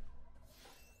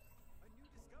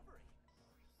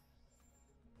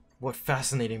 What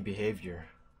fascinating behavior.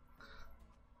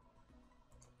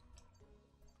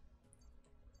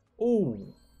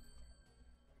 Ooh.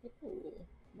 Ooh,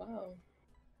 wow.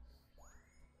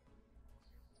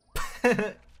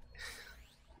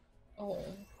 Oh.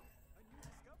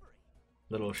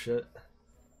 Little shit.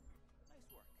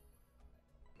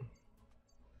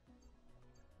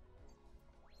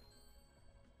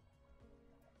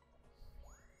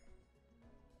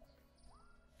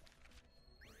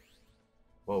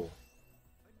 Whoa.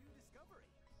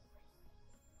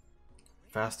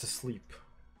 Fast asleep.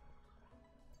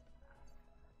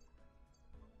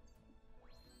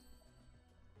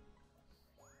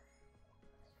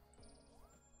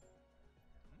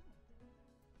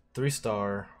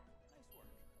 Three-star.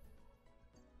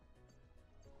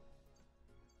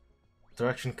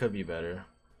 Direction could be better.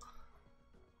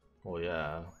 Well,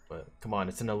 yeah, but come on,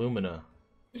 it's an Illumina.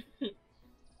 He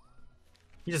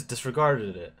just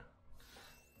disregarded it.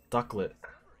 Ducklet.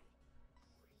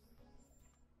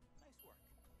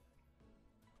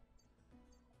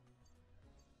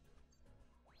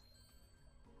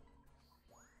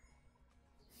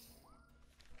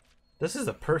 This is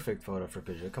a perfect photo for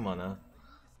Pidgeot. Come on now.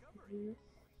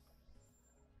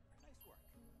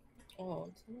 Oh,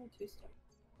 it's not 2-star.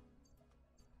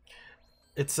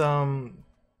 It's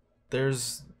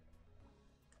there's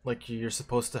like you're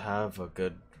supposed to have a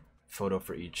good photo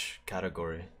for each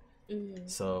category.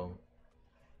 So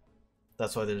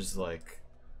that's why there's like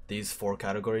these 4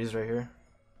 categories right here.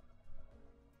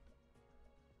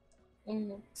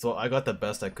 So I got the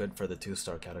best I could for the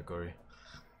 2-star category.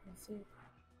 I see.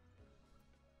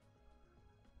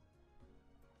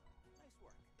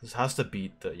 This has to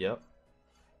beat the yep.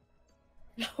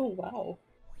 Oh, wow.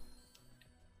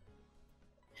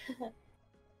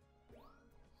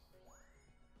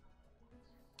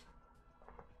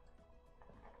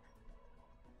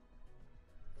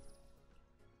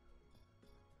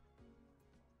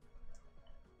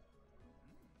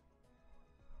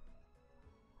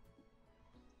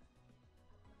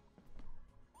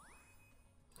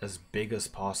 As big as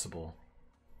possible.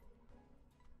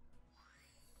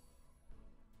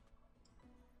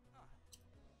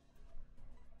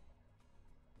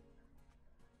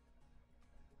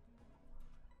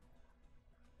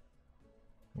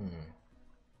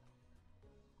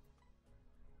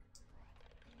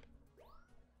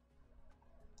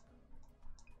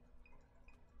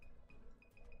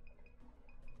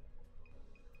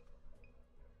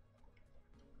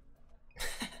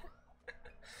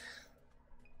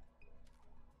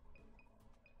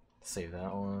 Save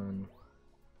that one.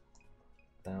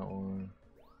 That one.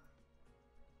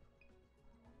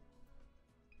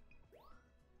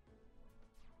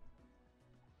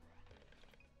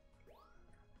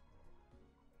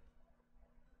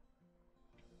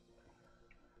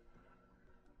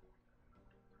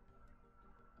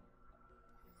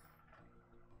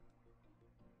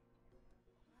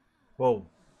 Whoa.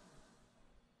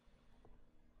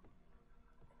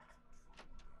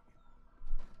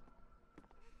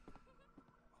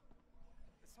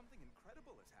 Something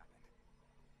incredible has happened.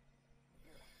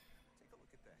 Here, take a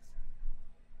look at this.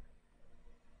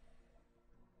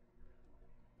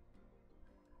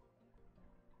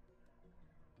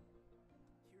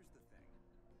 Here's the thing.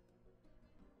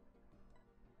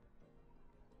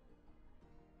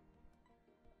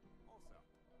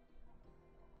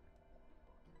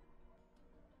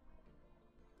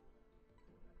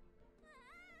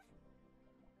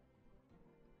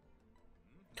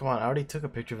 Come on, I already took a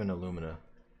picture of an Illumina.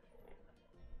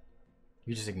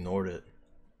 You just ignored it.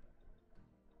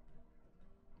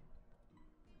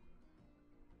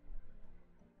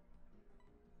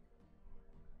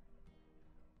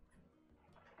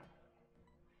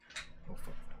 Oh,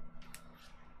 fuck.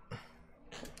 All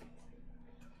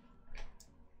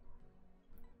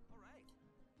right.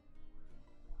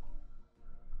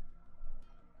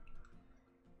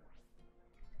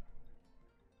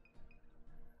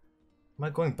 Am I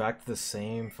going back to the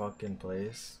same fucking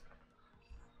place?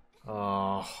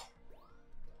 Oh.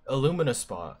 Illumina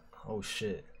spot. Oh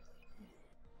shit.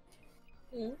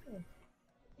 Mm.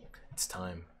 It's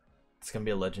time. It's gonna be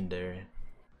a legendary.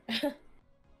 Well,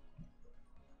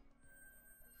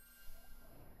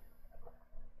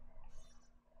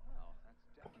 that's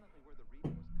definitely where the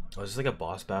reading was coming Oh, is this like a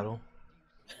boss battle?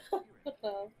 from. What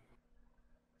the?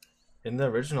 In the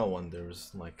original one, there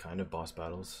was like kind of boss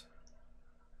battles.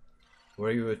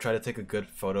 Where you would try to take a good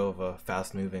photo of a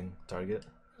fast moving target.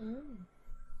 Mm.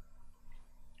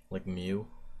 Like Mew.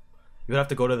 You would have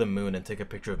to go to the moon and take a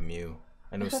picture of Mew.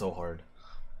 And it was so hard.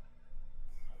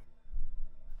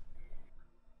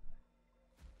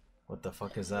 What the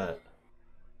fuck is that?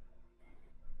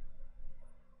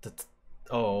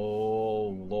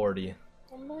 Oh, lordy.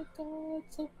 Oh my god,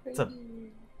 so pretty. It's a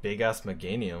big ass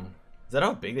Meganium. Is that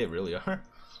how big they really are?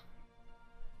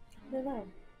 I don't know.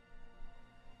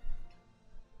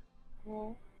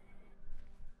 Well,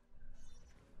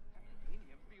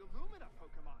 Meganium's the Illumina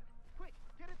Pokemon. Quick,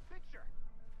 get its picture.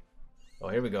 Oh,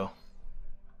 here we go.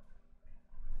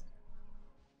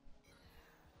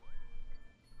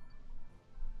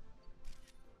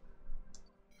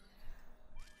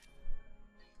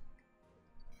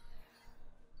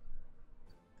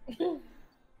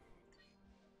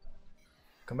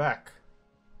 Come back.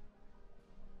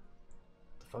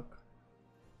 The fuck?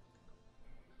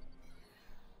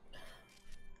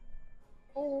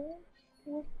 oh,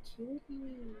 what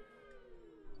cutie.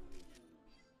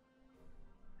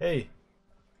 Hey.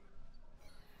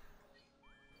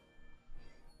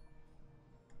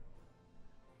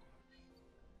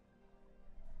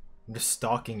 I'm just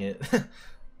stalking it.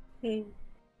 Hmm.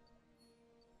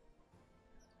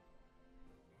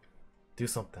 Do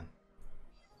something.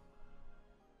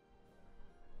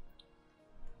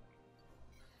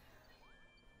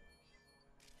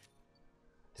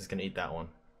 Just gonna eat that one.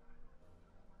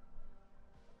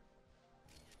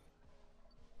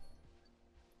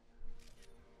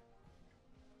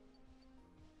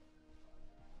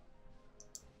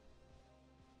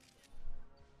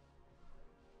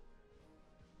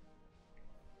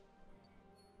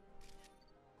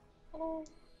 Oh.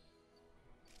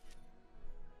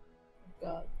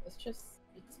 God, it's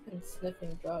been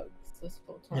sniffing drugs this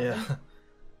whole time. Yeah.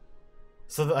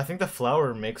 So I think the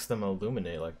flower makes them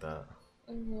illuminate like that.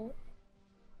 Mm-hmm.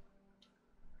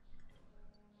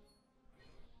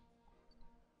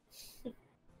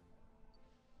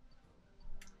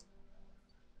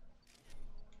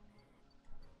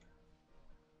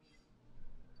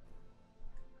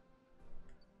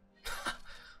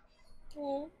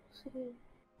 Oh. What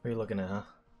are you looking at, huh?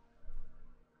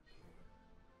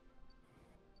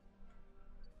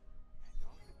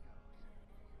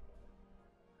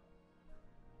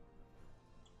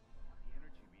 The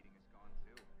energy reading is gone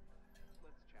too.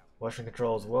 Let's chat with Washing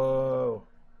controls. Whoa.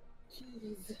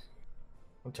 Jeez.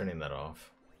 I'm turning that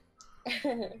off.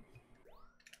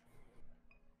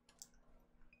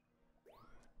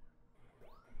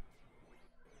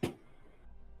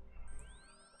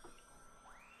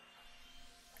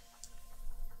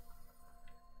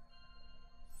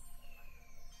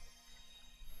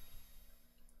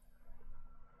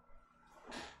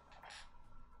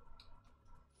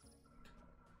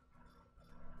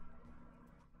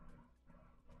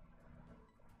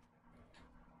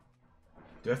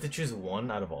 Do I have to choose one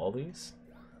out of all these?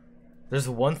 There's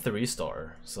one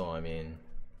 3-star, so I mean...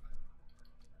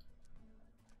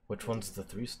 Which one's the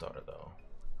 3-star though?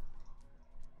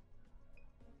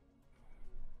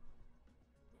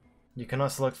 You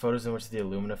cannot select photos in which the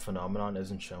Illumina phenomenon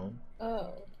isn't shown.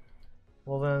 Oh.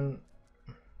 Well then...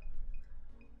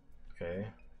 Okay.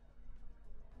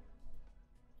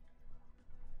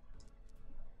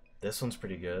 This one's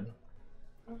pretty good.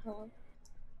 Uh-huh.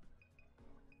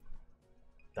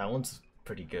 That one's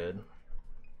pretty good.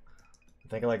 I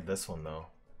think I like this one though.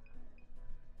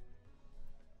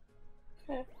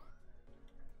 Okay. All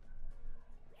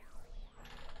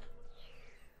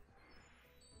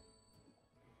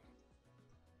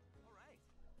right.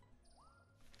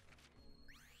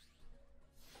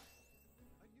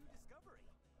 A new discovery.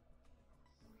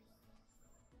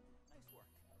 Nice work.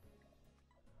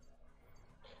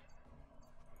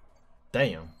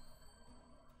 Damn.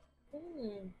 Hmm.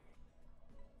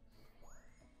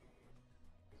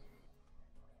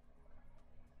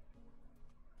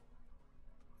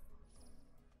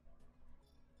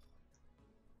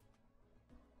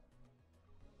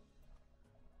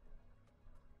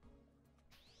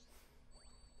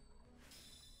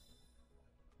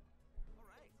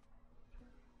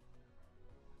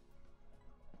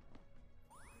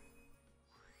 All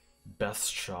right.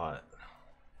 Best shot.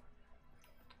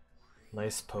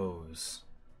 Nice pose.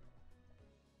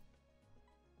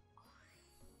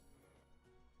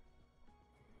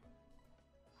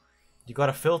 You got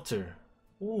a filter.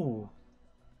 Ooh.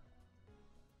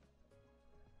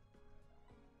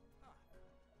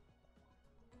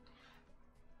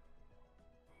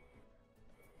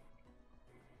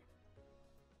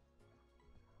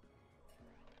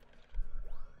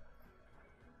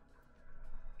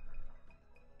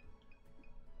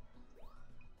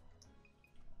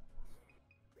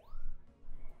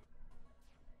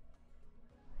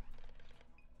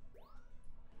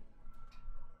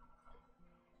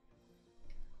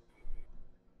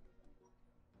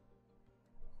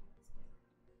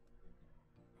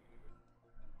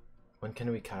 When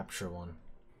can we capture one?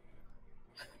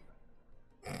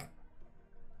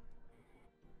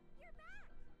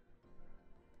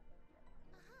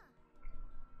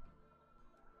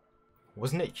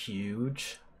 Wasn't it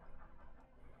huge?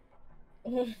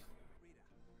 Rita.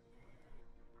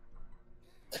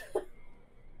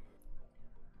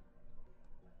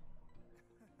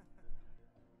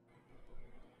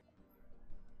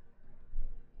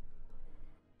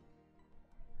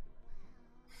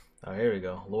 Oh, here we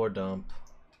go. Lore dump.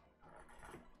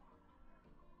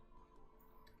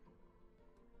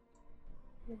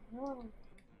 Wow.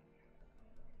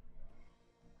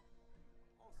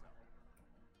 Also,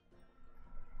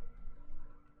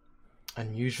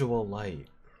 Unusual light.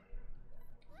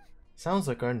 Sounds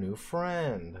like our new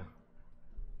friend. right?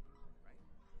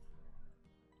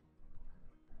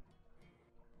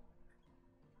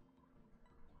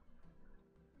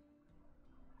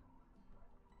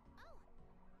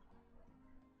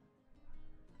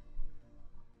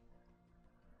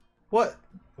 What?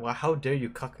 Well, how dare you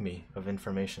cuck me of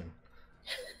information?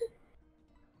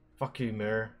 Fuck you,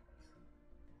 mirror.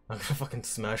 I'm gonna fucking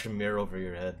smash a mirror over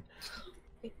your head.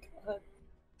 My God.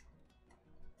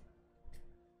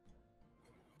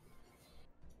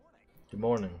 Morning. Good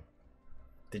morning.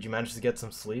 Did you manage to get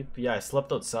some sleep? Yeah, I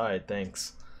slept outside,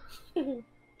 thanks. Here's the thing.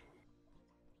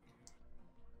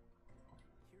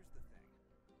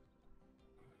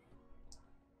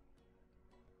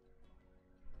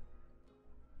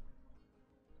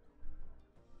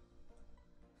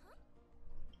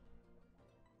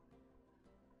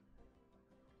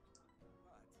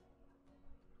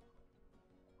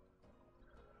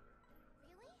 But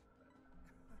Really?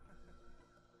 Jeez.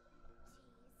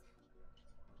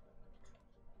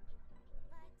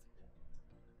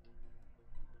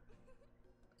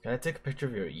 Can I take a picture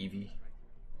of your Eevee?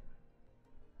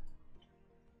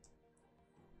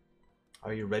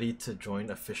 Are you ready to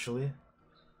join officially?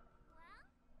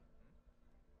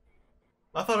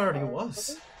 I thought I already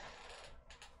was.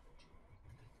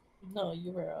 No,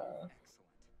 you were excellent.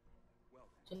 Well,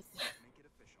 then, just. let's make it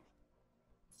official.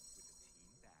 With a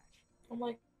team badge. Oh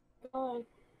my God.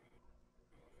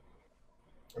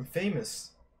 I'm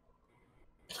famous.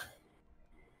 Yep.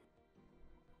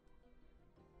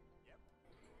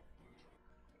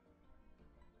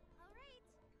 Alright.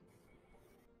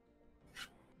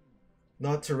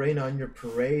 Not to rain on your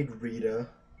parade, Rita.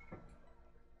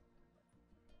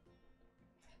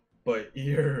 But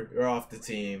you're off the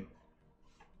team.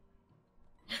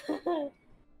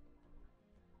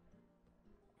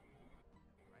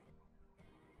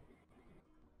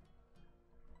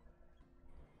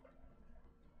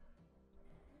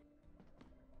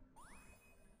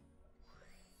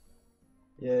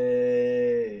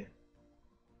 Yay.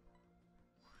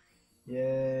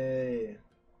 Yay.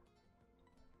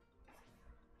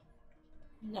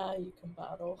 Now you can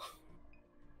battle.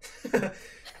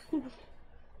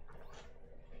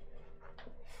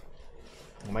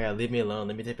 Oh my god, leave me alone.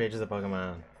 Let me take pictures of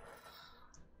Pokemon.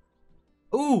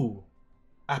 Ooh!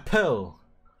 Appel!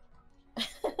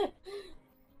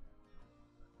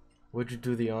 Would you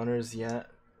do the honors yet?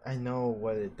 I know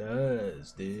what it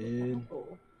does, dude.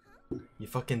 Oh. You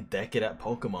fucking deck it at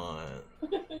Pokemon.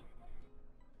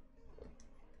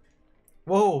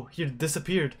 Whoa! He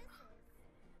disappeared.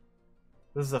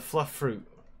 This is a fluff fruit.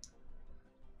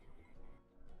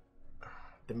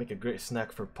 They make a great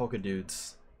snack for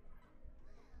Pokedudes.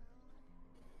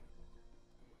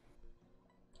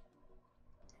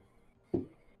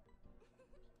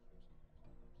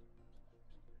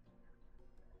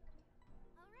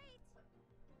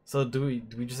 So do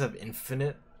we just have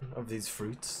infinite of these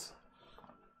fruits?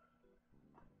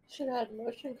 Should add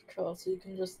motion control so you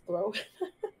can just throw it.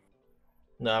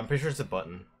 No, I'm pretty sure it's a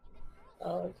button.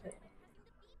 Oh, okay.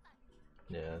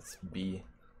 Yeah, it's B.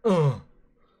 Ugh.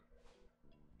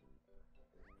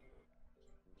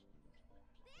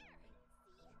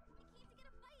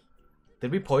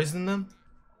 Did we poison them?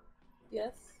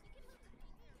 Yes.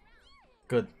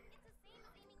 Good.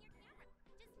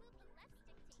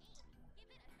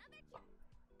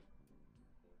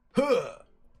 Huh.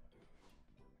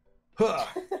 Huh.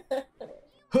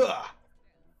 Huh.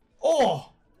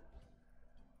 Oh.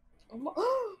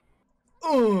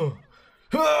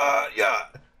 Yeah.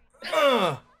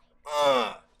 Uh.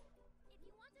 Uh.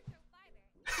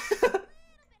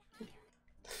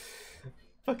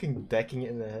 Fucking decking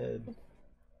it in the head.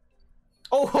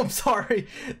 Oh, I'm sorry.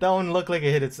 That one looked like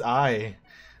it hit its eye.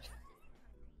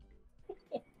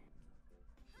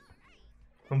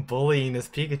 I'm bullying this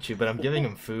Pikachu, but I'm giving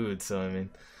him food, so I mean...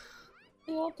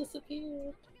 They all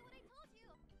disappeared.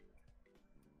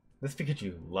 This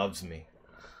Pikachu loves me.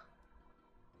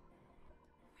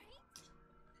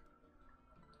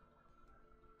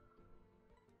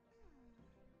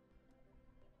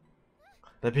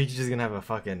 That Pikachu's gonna have a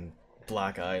fucking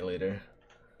black eye later.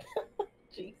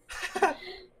 Jeez.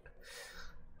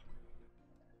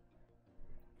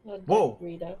 Whoa!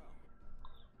 Rita.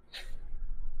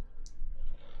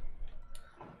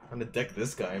 I'm gonna deck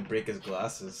this guy and break his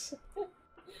glasses.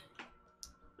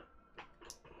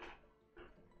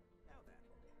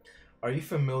 Are you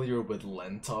familiar with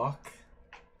Lentalk?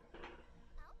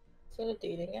 Is that a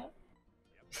dating app?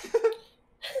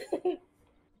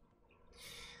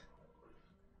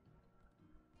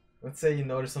 Let's say you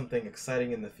notice something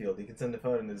exciting in the field. You can send a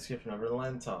photo in the description over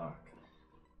Lentalk.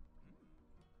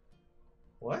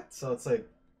 What? So it's like...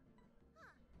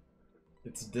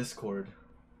 It's Discord.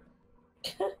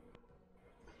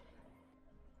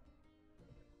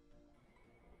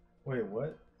 Wait,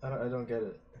 what? I don't get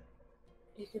it.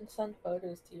 You can send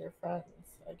photos to your friends,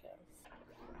 I guess.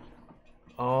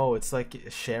 Oh, it's like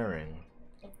sharing.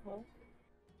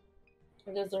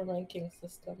 It is a ranking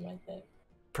system, I think.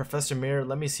 Professor Mirror,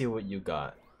 let me see what you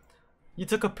got. You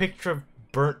took a picture of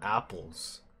burnt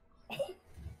apples.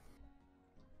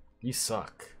 You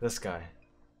suck. This guy.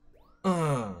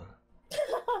 I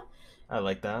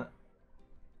like that.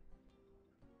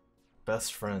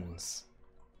 Best friends.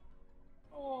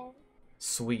 Aww.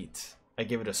 Sweet. I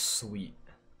give it a sweet.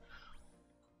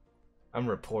 I'm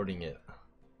reporting it.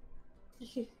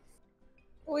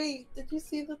 Wait, did you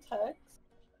see the text?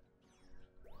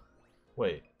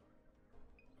 Wait.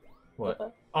 What?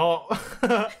 Okay. Oh!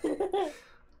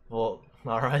 Well,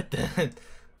 alright then.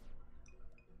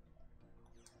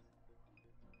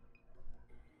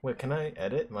 Wait, can I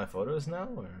edit my photos now,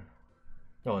 or?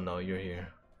 Oh no, you're here.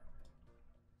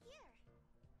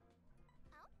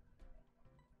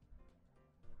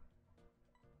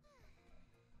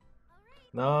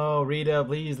 No, Rita,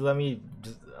 please let me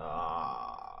just...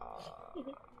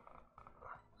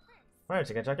 Alright, so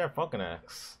you can check out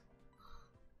Falconex.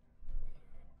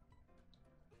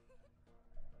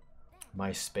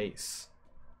 MySpace.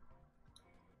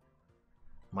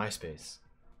 MySpace.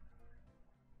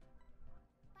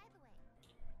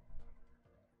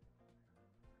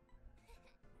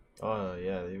 Oh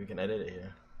yeah, we can edit it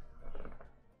here.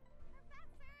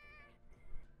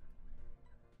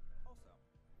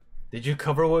 Did you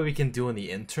cover what we can do on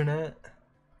the internet?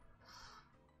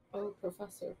 Oh,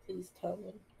 Professor, please tell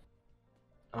me.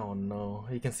 Oh no,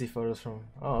 you can see photos from...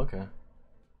 Oh, okay.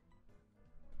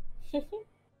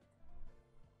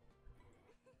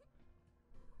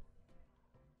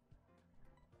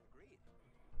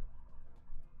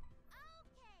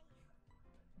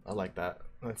 I like that.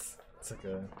 It's like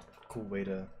a cool way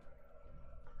to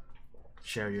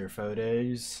share your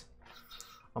photos.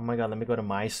 Oh my god, let me go to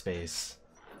MySpace.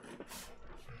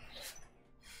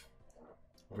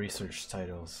 Research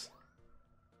titles.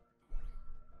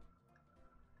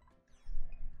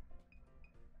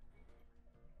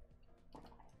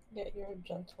 Yeah, you're a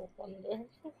gentle wonder.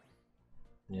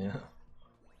 Yeah.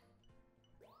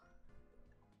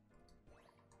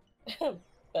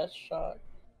 Best shot.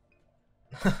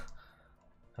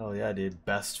 Hell yeah, dude.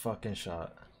 Best fucking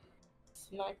shot.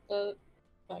 Smack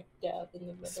dab in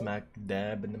the middle. Smack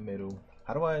dab in the middle.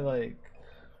 How do I, like...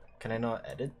 Can I not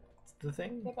edit the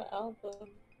thing? Have an album.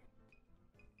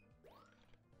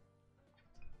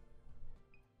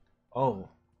 Oh.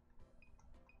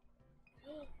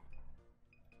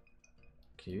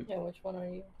 Cute. Yeah, which one are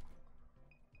you?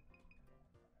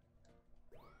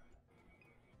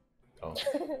 Oh.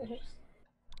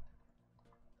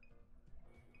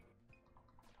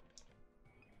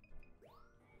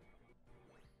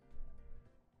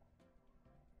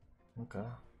 Okay.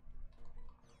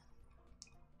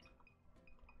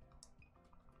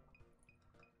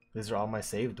 These are all my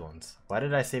saved ones. Why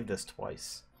did I save this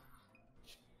twice?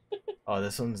 Oh,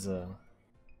 this one's delete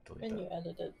When you that.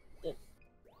 edited it.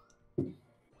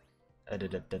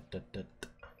 Edit it.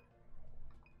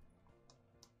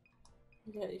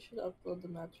 Yeah, you should upload the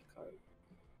magic card.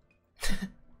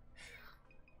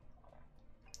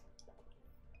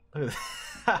 Look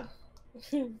at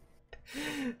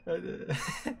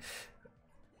that.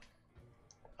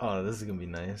 Oh, this is gonna be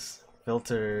nice.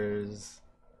 Filters.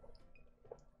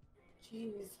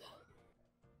 Jeez.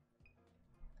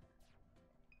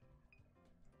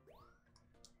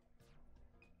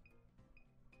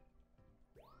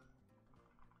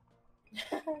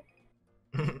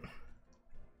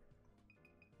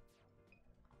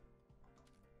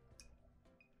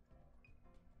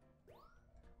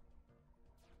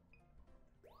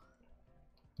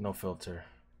 No filter.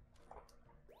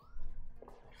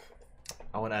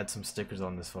 I want to add some stickers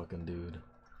on this fucking dude.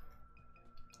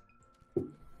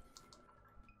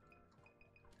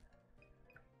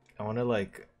 I want to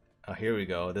like... Oh, here we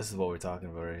go. This is what we're talking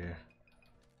about right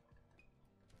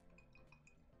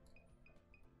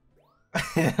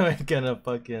here. We're gonna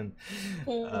fucking...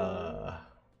 Yeah,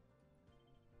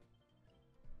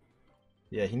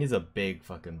 he needs a big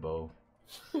fucking bow.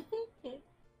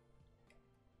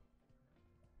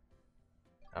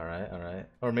 Alright.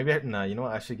 Or maybe nah, you know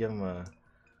what? I should give him a...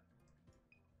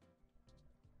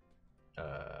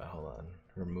 hold on.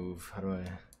 Remove. How do I...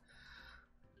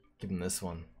 Give him this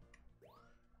one.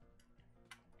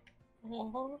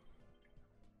 Uh-huh.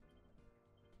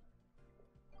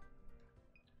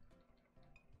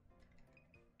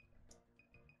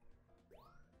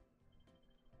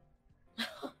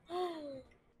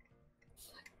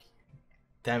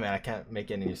 Damn it, I can't make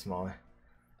it any smaller.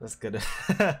 That's good.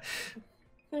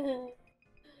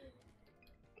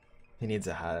 He needs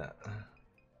a hat.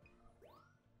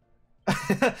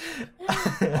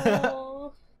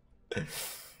 Oh.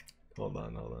 Hold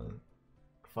on.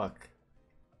 Fuck.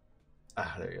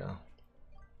 Ah, there you go.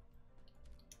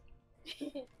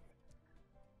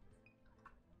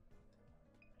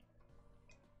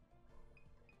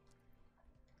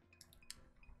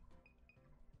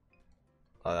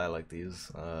 Oh, I like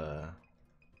these.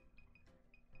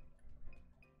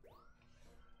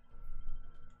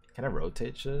 Can I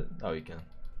rotate shit? Oh, you can.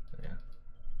 Yeah.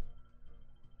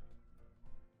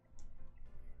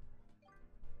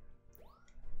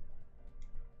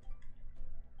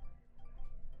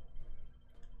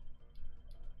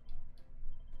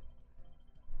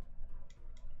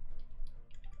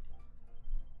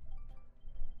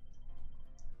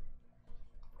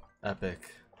 Epic.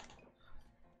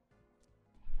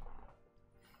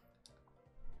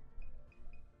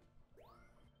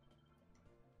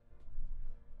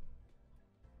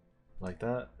 Like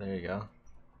that? There you go.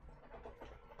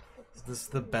 This is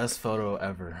the best photo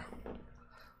ever.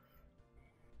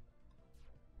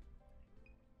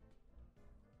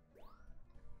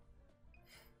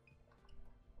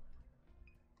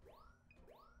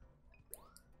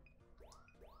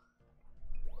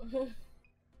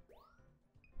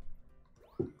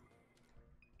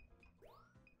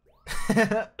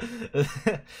 There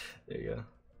you go.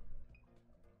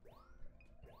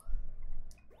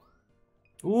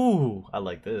 Ooh, I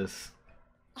like this.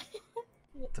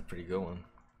 It's a pretty good one.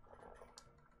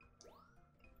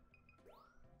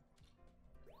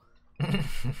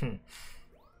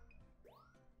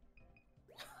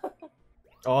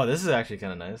 Oh, this is actually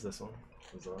kind of nice, this one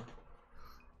as well.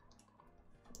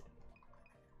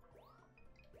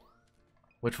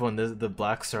 Which one? The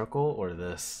black circle or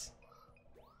this?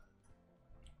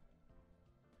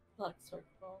 Black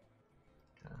circle.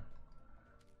 Okay.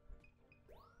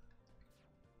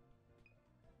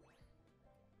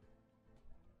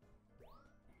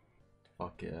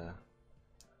 Fuck yeah.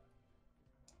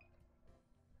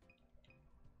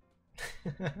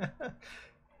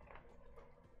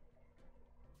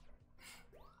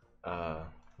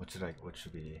 What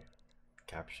should we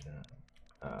caption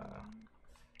it?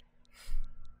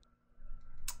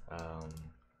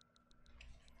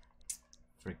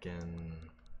 Freaking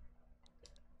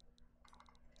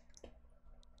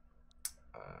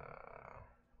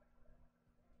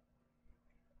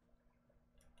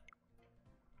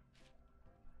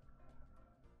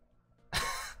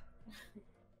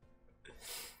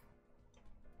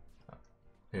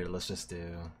here, let's just do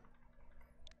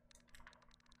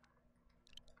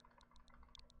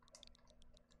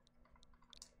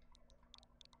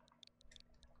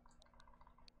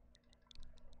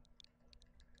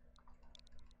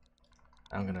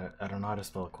I don't know how to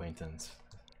spell acquaintance.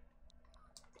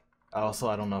 Also,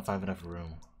 I don't know if I have enough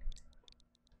room.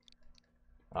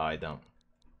 Oh, I don't.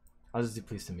 I'll just be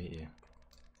pleased to meet you.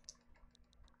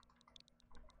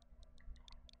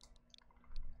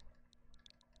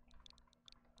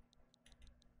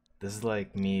 This is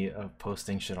like me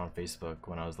posting shit on Facebook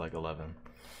when I was like 11.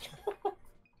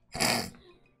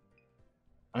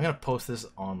 I'm gonna post this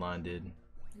online, dude.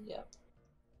 Yep.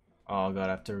 Oh god,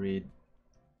 I have to read.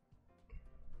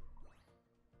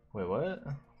 Wait, what?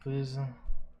 Please.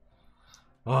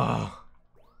 Oh.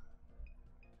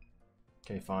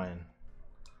 Okay, fine.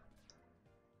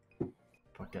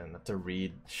 Fucking have to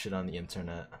read shit on the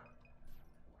internet.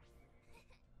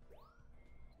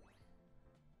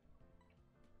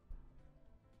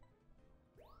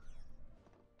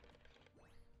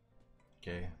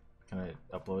 Okay, can I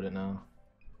upload it now?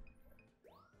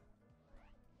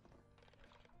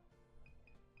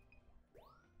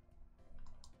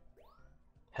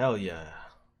 Hell yeah.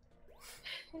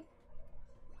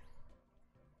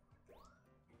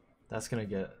 That's gonna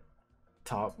get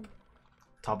top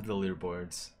of the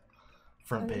leaderboards.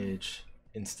 Front page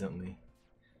instantly.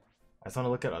 I just want to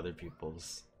look at other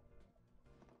people's.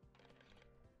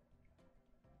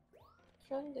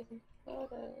 Trending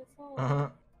photos. Oh. Uh-huh.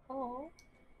 Oh.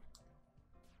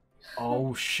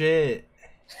 Oh shit.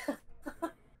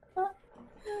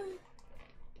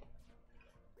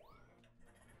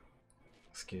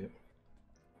 That's cute.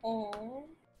 Oh.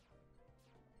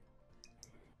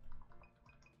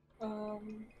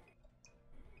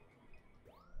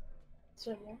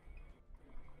 So yeah.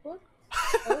 What?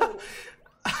 Oh.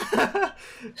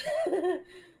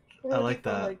 I like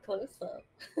that. Like close up.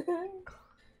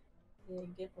 Yeah,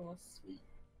 give him a sweet.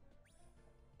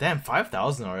 Damn,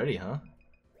 5,000 already, huh?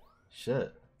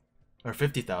 Shit. Or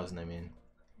 50,000, I mean.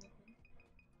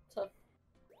 Tough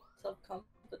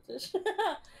competition.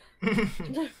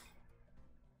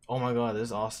 Oh my god, this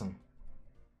is awesome.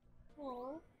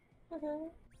 Aww.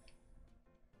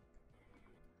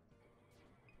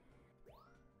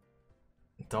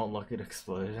 Don't look at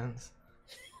explosions.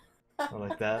 I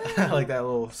like that. I like that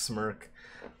little smirk.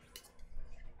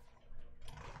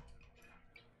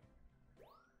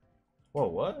 Whoa,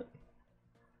 what?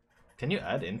 Can you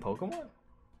add in Pokemon?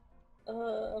 I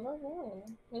don't know.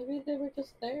 Maybe they were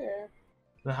just there.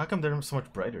 Then how come they're so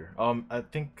much brighter? I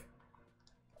think,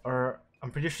 or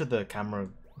I'm pretty sure the camera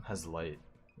has light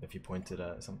if you point it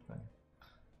at something.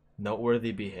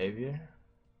 Noteworthy behavior?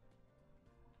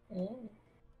 Mm.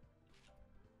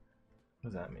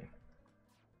 What does that mean?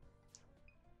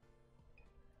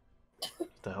 What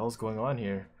the hell's going on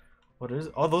here? What is?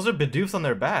 Oh, those are Bidoofs on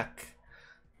their back.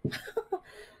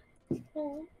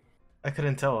 Oh. I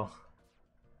couldn't tell.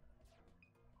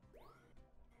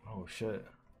 Oh shit.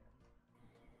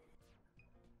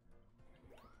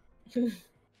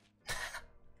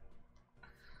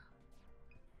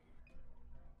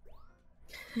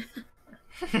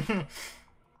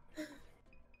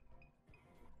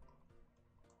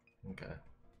 Okay.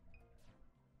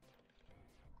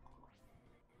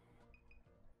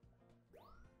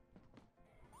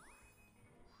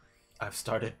 I've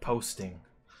started posting.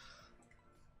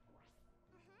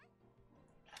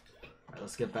 Alright,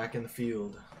 let's get back in the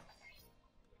field.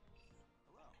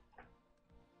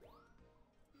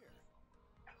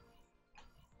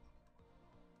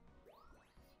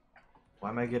 Why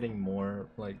am I getting more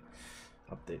like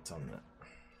updates on that?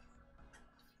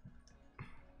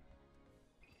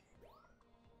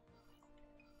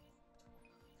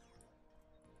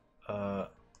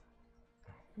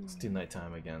 Let's do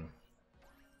nighttime again.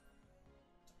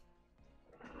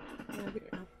 I have your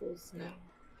apples now.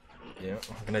 Yeah,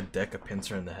 I'm gonna deck a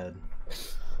pincer in the head.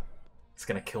 It's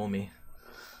gonna kill me.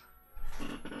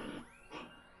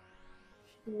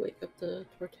 Wake up the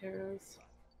Torteras.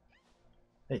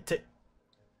 Hey, take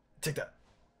that.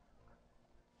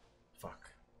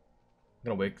 Fuck. I'm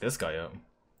gonna wake this guy up.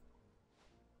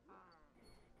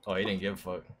 Oh, he didn't give a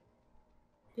fuck.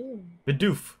 Ew.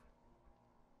 Bidoof.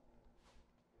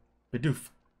 Bidoof.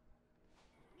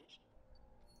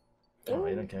 Oh,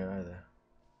 he didn't care either.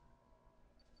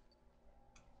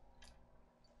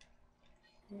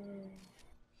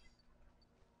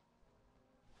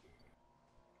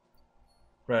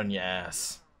 Right on your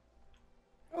ass.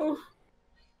 Oh.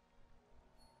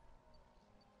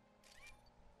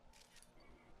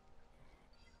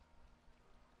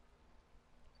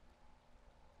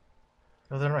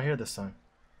 Oh, they're right here this time.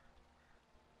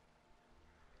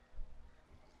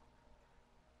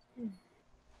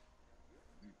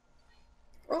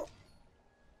 Oh.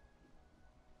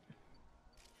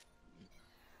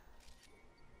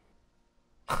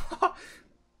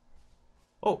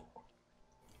 Oh.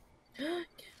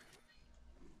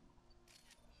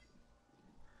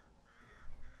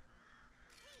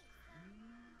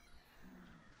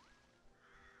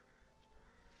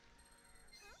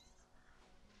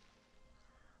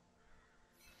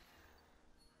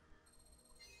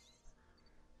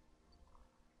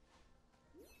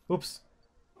 Oops.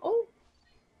 Oh.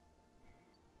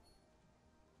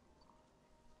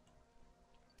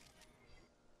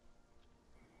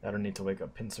 I don't need to wake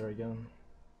up Pincer again.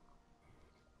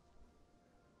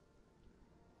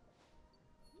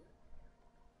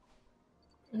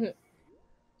 I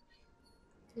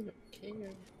don't care.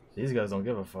 These guys don't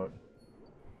give a fuck.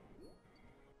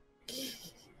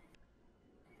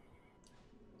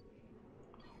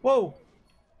 Whoa!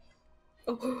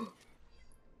 Oh.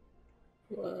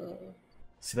 Whoa.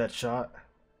 See that shot?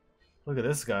 Look at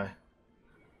this guy.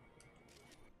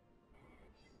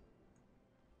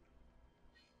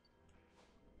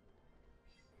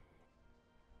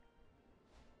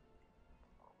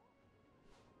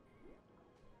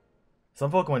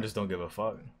 Some Pokemon just don't give a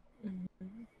fuck.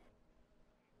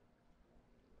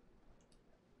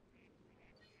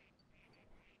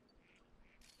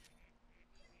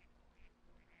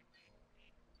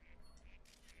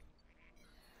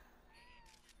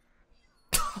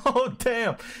 Oh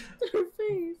damn! Her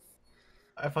face.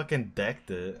 I fucking decked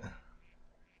it.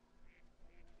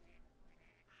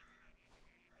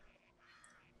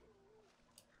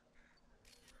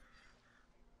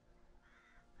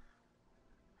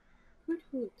 Hoot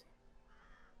hoot.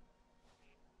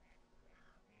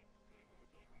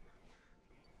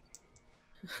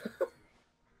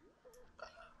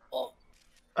 Oh.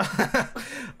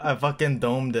 I fucking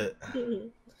domed it.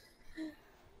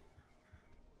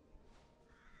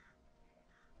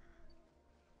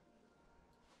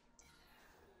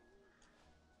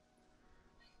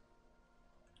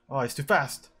 Oh, he's too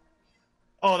fast.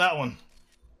 Oh, that one.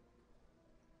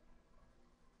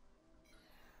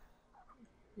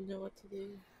 You know what to do.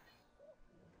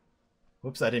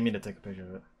 Whoops, I didn't mean to take a picture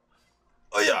of it.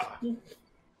 Oh yeah.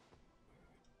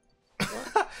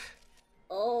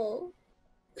 Oh.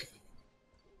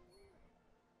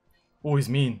 Oh, he's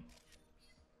mean.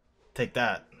 Take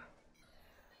that.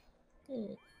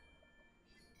 Hmm.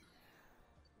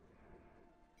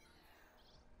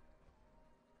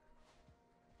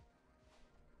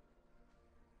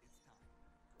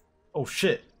 Oh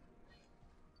shit.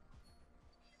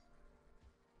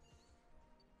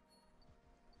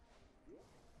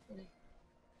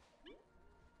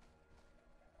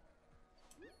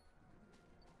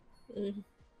 Mm.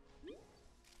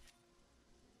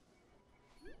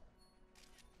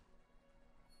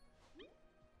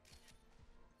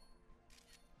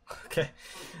 Okay.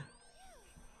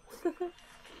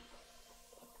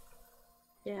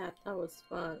 Yeah, that was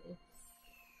fun.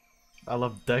 I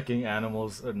love decking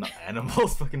animals, or not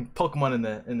animals, fucking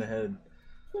Pokemon in the head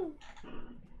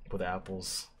with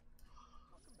apples.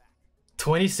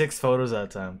 26 photos at a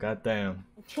time. God damn.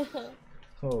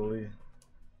 Holy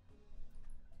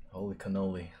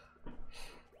cannoli.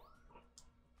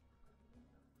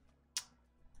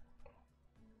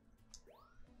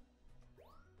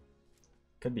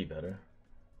 Could be better.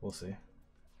 We'll see.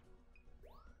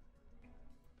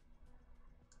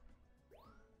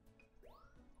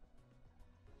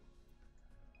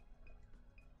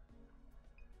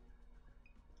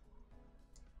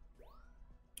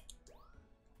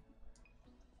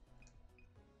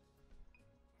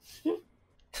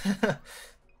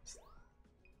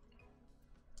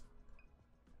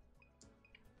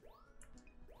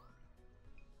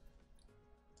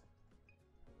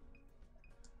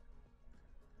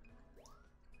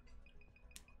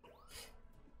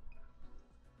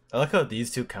 I like how these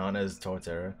two count as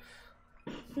Torterra.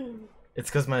 It's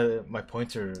because my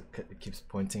pointer keeps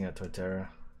pointing at Torterra.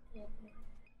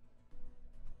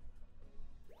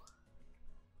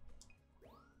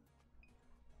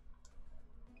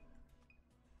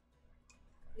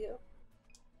 Yeah.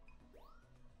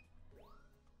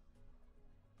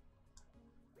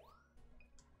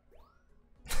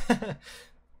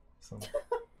 So.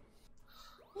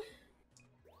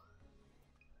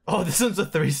 Oh, this one's a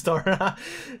 3-star.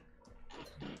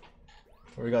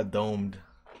 Or we got domed.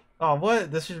 Oh,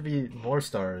 what? This should be more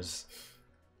stars.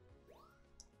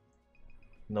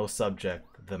 No subject,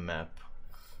 the map.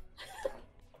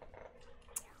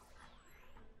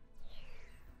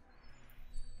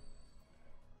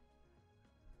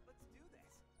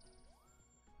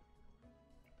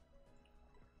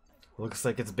 Looks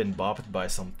like it's been bopped by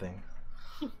something.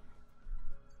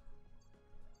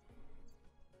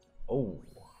 Oh.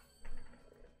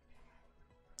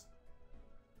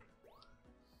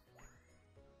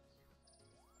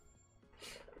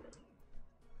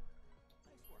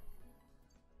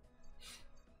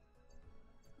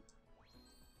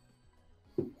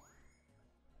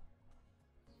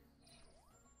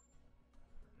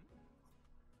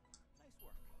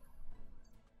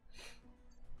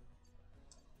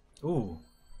 Ooh.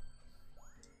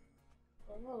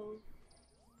 Oh.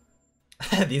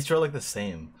 These two are like the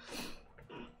same.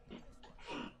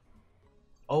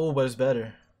 Oh, but it's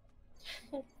better.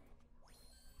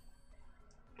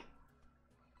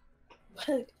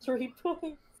 Like 3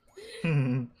 points.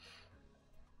 Come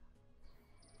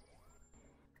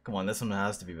on, this one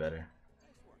has to be better.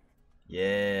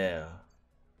 Yeah.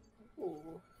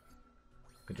 Ooh.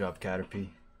 Good job, Caterpie.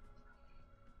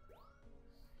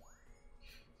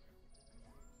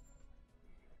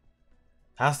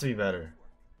 Has to be better.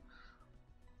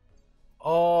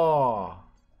 Oh.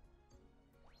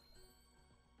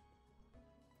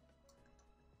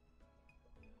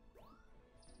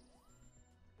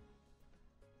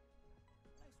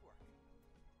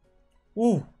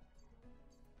 Ooh.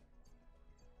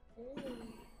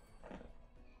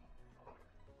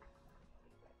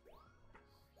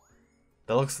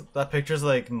 That picture's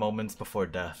like moments before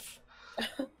death.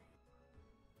 Got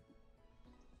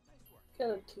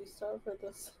a 2-star for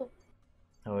this.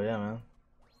 Oh yeah, man.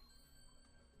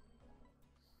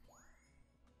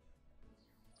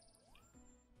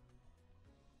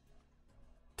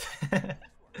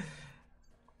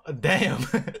 Damn.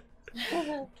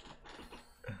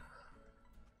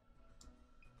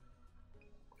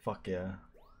 Fuck yeah.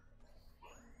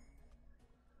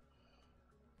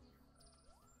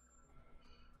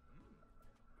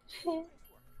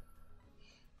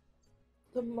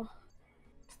 The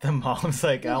The mom's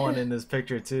like, I want in this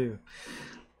picture too.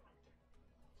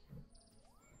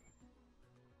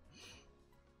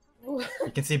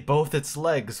 You can see both its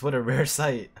legs. What a rare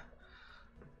sight.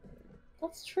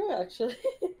 That's true, actually.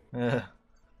 Yeah.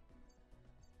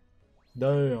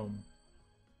 Damn.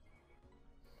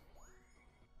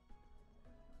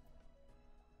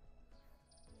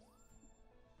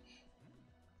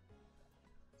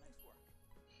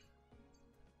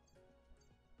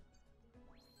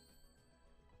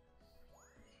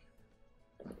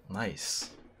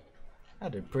 Nice. I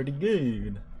did pretty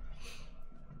good.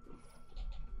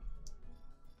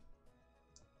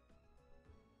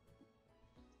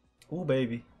 Ooh,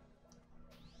 baby.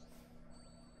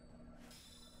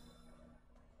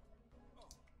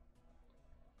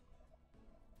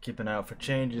 Keep an eye out for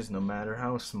changes, no matter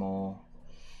how small.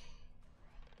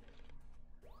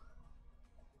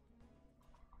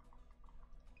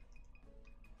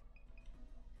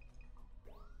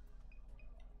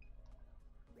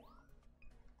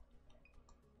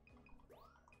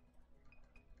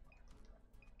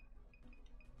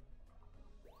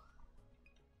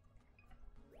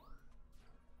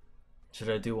 Should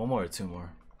I do one more or two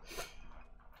more?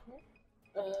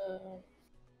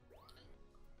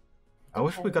 I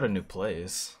wish we got a new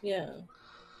place. Yeah.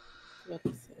 What to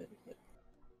say?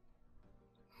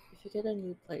 If you get a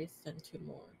new place, then 2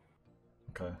 more.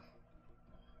 Okay.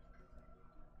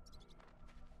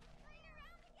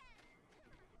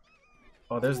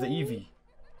 Oh, there's the Eevee.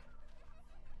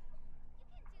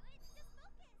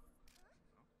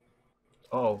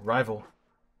 Oh, rival.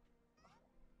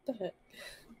 What the heck?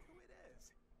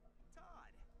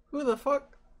 Who the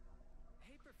fuck?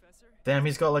 Hey, Professor. Damn,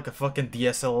 he's got like a fucking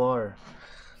DSLR.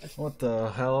 What the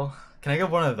hell? Can I get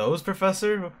one of those,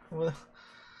 Professor? What?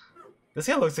 This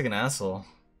guy looks like an asshole.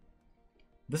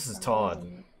 This is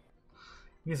Todd.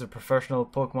 He's a professional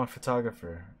Pokemon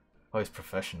photographer. Oh, he's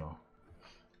professional.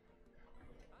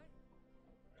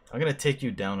 I'm gonna take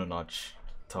you down a notch,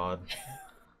 Todd.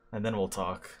 And then we'll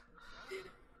talk.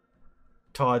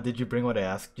 Todd, did you bring what I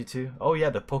asked you to? Oh yeah,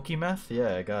 the Pokemeth?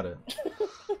 Yeah, I got it.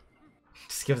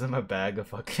 Just gives him a bag of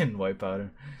fucking white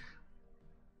powder.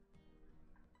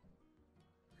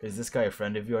 Is this guy a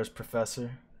friend of yours,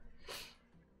 Professor?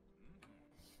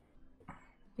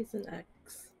 He's an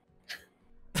ex.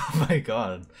 Oh my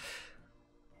god.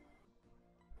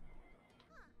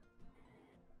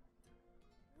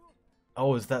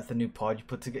 Oh, is that the new pod you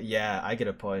put together? Yeah, I get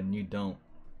a pod and you don't.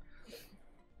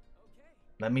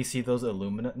 Let me see those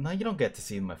Illumina. No, you don't get to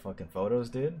see my fucking photos,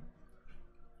 dude.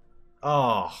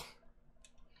 Oh.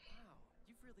 Wow,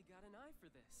 you've really got an eye for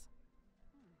this.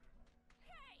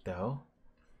 The hell?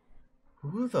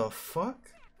 Who the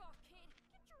fuck?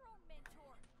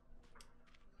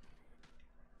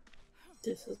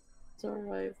 This is our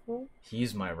rival.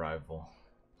 He's my rival.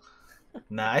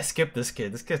 Nah, I skipped this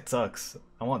kid. This kid sucks.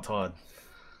 I want Todd.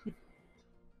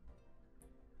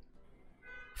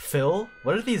 Phil?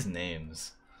 What are these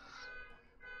names?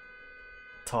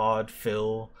 Todd,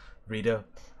 Phil, Rita,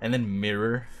 and then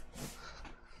Mirror.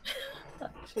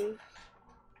 Actually.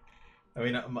 I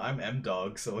mean, I'm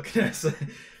M-Dog, so what can I say?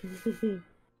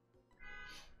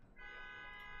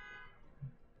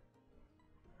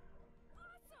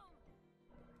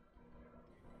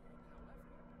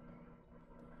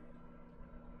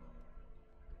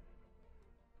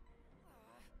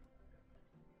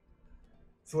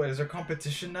 So wait, is there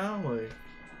competition now? Like,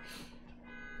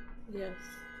 Yes.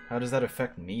 how does that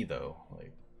affect me though?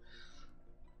 Like,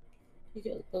 You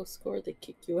get a low score, they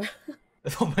kick you out.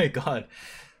 oh my god,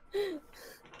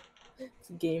 It's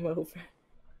game over.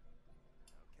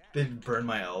 they burned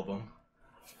my album.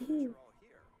 Since you're all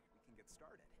here, we can get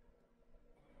started.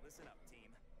 Listen up, team.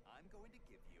 I'm going to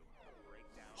give you a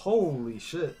breakdown. Holy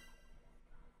shit!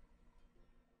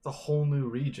 It's a whole new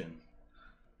region.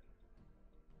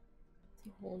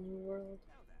 It's a whole new world.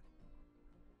 Now then.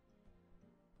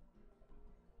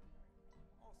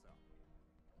 Also,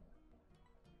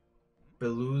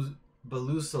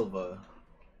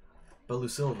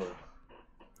 Belusilva.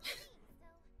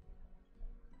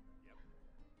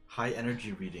 High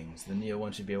energy readings. The Neo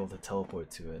one should be able to teleport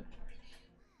to it.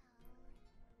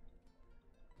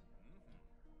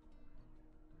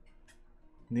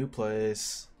 New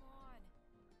place.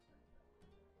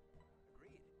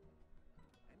 agreed.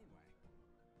 Anyway,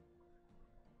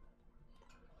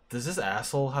 Does this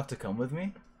asshole have to come with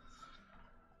me?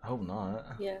 I hope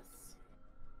not. Yes.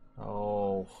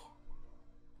 Oh.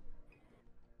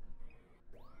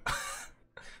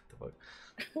 The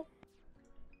fuck?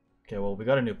 Okay, well, we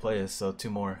got a new place, so two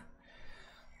more.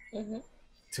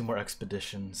 Two more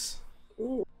expeditions.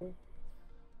 Ooh.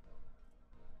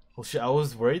 Well, shit, I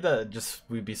was worried that just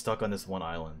we'd be stuck on this one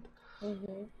island.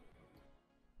 Ooh,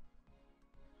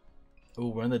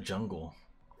 we're in the jungle.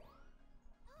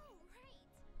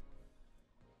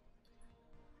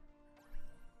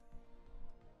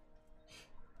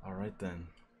 Alright then.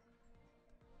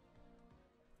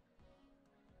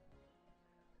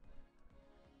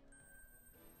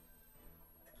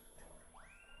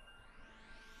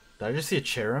 Did I just see a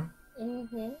cherub?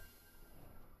 Give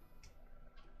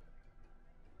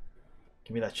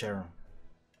me that cherub.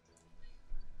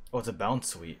 Oh, it's a bounce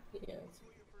suite. Yes.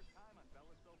 for your first time on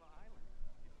Belisbilva Island.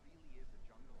 It really is a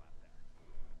jungle out there.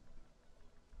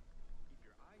 Keep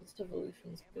your eyes This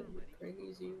evolution's been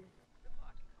crazy.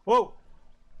 Whoa!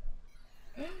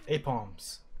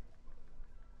 Apoms.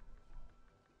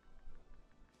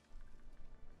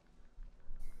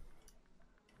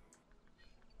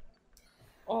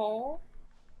 Oh.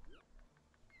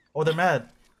 Oh, they're mad.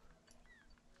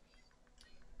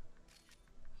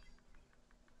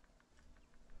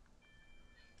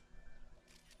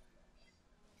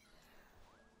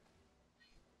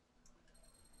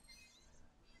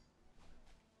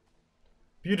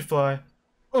 Beautifly.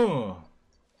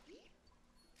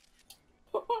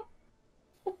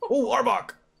 Oh,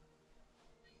 Arbok.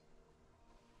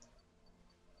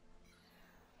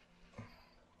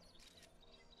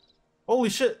 Holy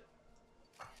shit.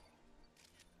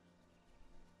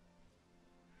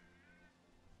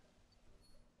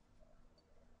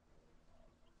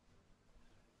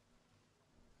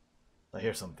 I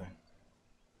hear something.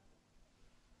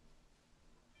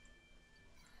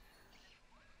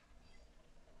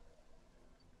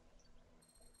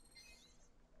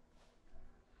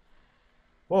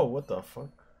 Whoa, what the fuck?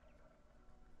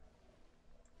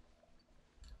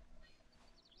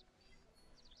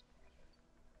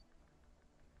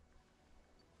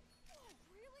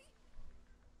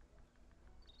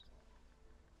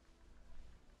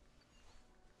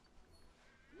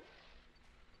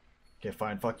 Okay,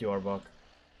 fine. Fuck you, Arbok.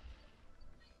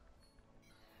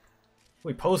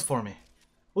 Wait, pose for me.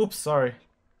 Oops, sorry.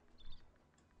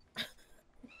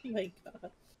 Oh my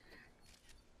god.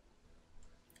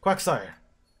 Quacksire.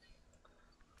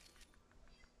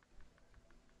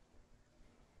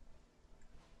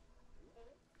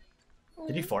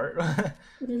 Did he fart?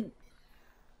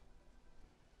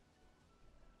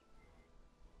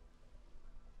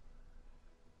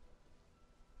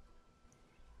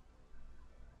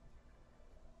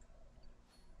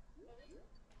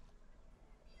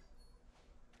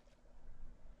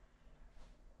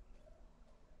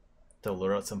 To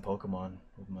lure out some Pokemon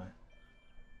with my...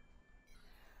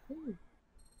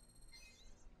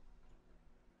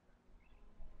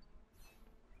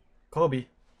 Kobe.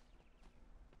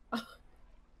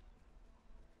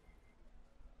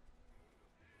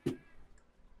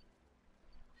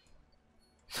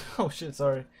 Oh shit,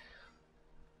 sorry.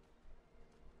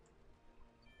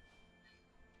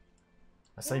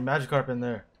 I saw Magikarp in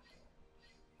there.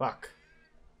 Fuck.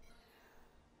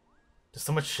 There's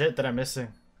so much shit that I'm missing.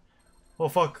 Oh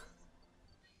fuck.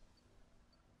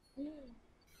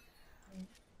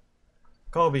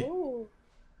 Kobe. Ooh.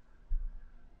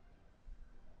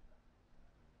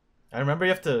 I remember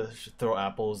you have to throw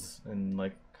apples in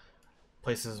like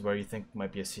places where you think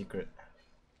might be a secret.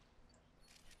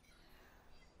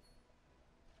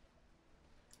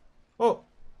 Oh.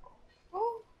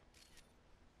 Oh.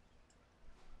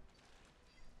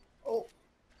 Oh.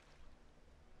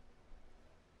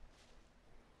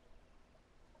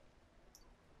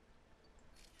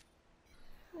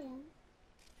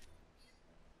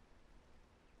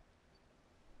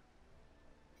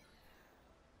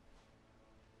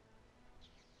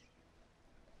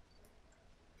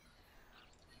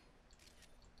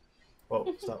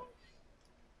 Whoa, stop.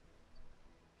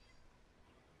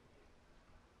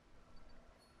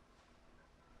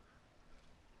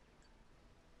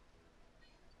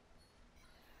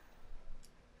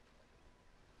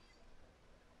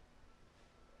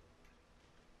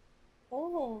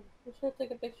 Oh, we should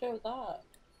take a picture of that.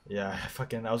 Yeah,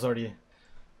 I was already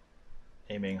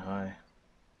aiming high.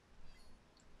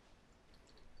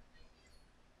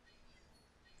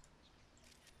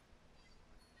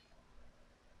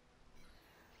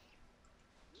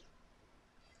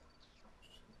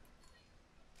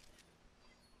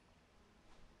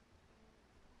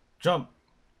 Jump!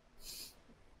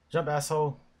 Jump,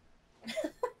 asshole!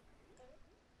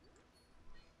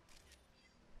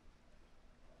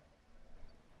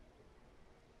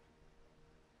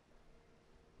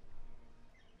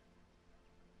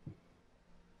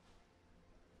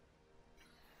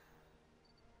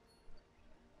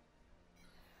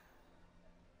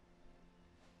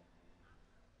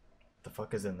 The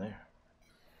fuck is in there?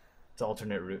 It's an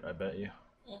alternate route, I bet you.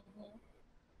 Mm-hmm.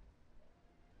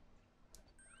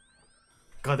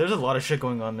 God, there's a lot of shit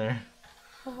going on there.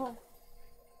 Oh. Wow.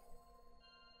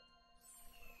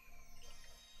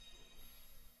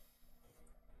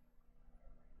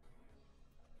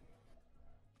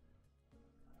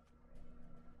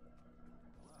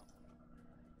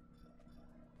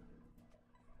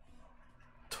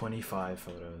 25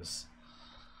 photos.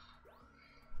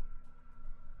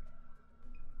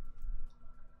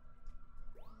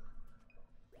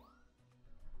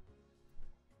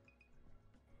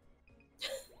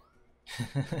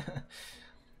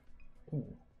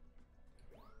 Ooh.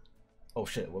 Oh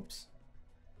shit, whoops.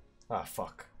 Ah,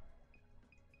 fuck.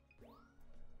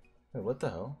 Wait, what the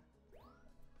hell?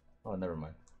 Oh, never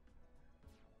mind.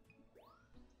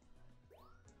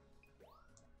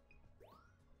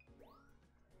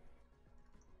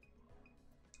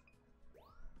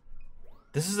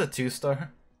 This is a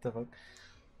 2-star? The fuck?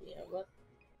 Yeah, what?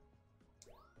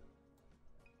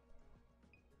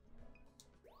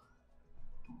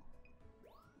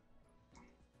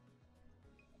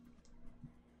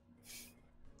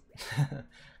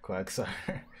 Quagsire.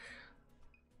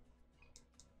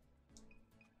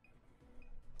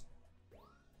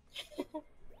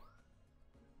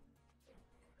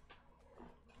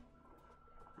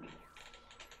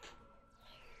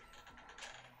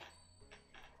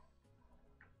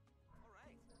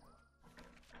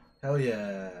 Hell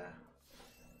yeah.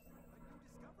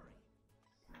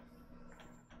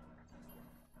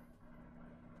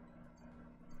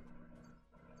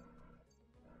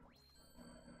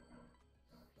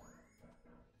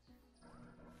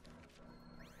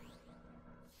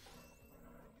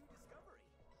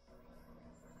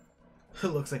 It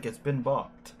looks like it's been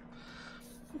balked.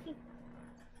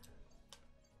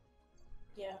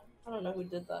 Yeah, I don't know who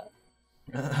did that.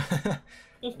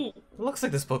 It looks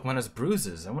like this Pokemon has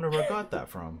bruises. I wonder where I got that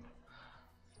from.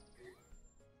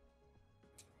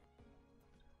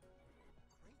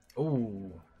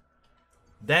 Ooh.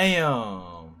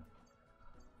 Damn.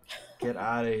 Get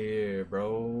out of here,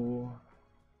 bro.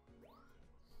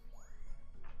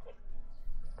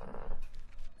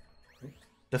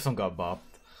 This one got bopped.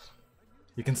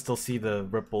 You can still see the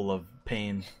ripple of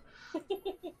pain.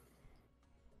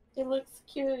 It looks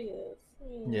curious.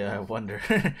 Yeah, I wonder.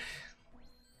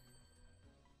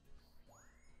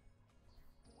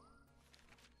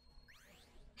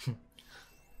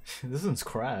 This one's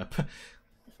crap.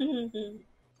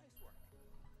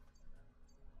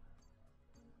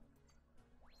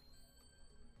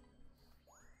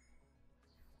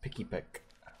 Picky pick.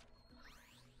 A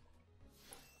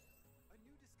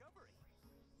new discovery.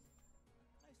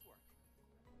 Nice work.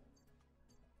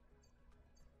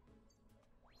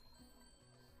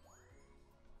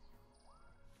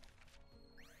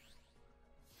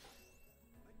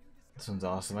 This one's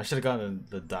awesome. I should have gotten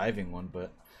the diving one,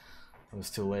 but it was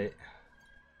too late.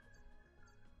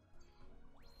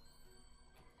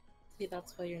 See,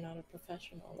 that's why you're not a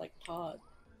professional like Todd.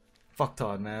 Fuck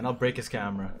Todd, man. I'll break his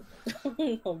camera.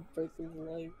 I'll break his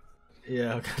leg.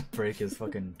 Yeah, I'll break his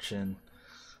fucking chin.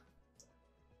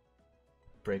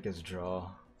 Break his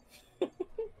jaw.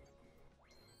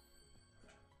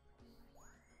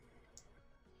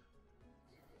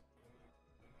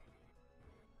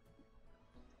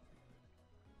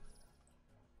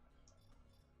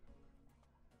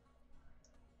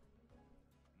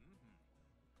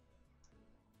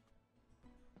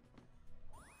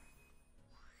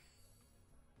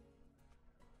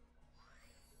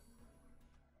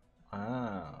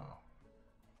 Wow.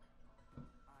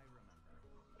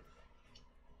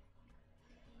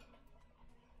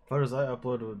 Photos I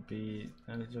upload would be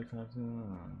energy content.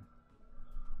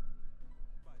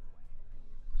 By the way,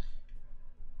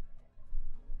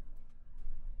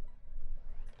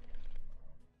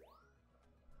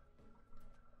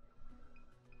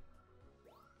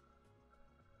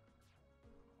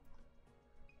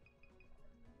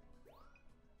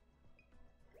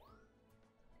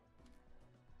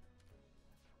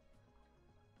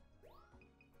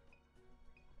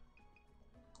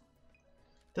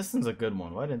 This one's a good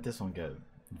one. Why didn't this one get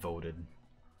voted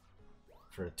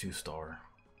for a 2-star?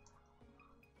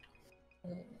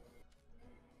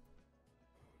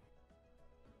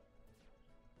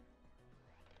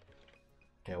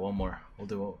 Okay, one more. We'll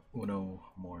do uno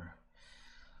more.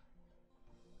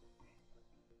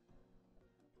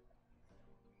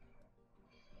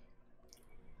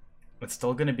 It's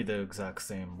still gonna be the exact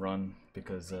same run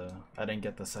because I didn't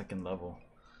get the second level.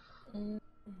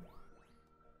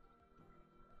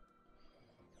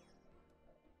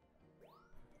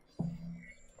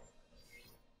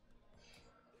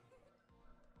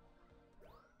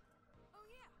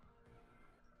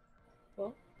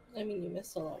 Well, I mean, you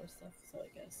missed a lot of stuff, so I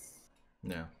guess.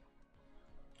 Yeah.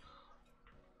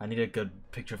 I need a good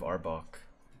picture of Arbok.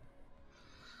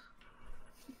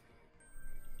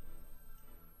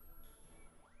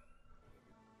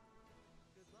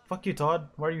 Fuck you, Todd.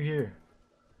 Why are you here?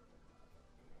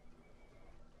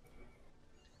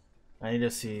 I need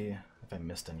to see if I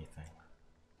missed anything.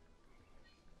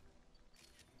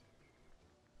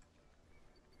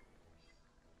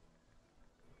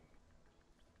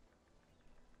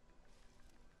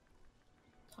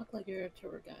 Talk like you're a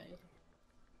tour guide.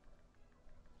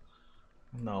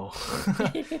 No.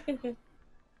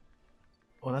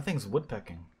 Oh, that thing's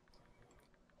woodpecking.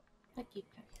 Pecky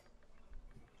peck.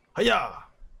 Hiya!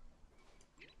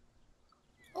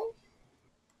 Oh.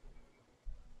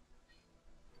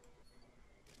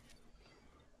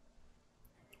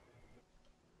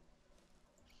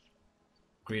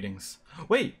 Greetings.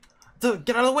 Wait! Get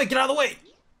out of the way! Get out of the way!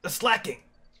 They're slacking!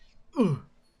 Ugh.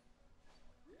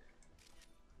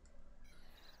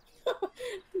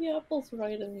 The apple's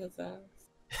right in his ass.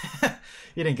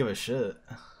 He didn't give a shit.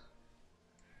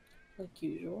 Like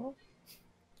usual.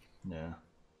 Yeah.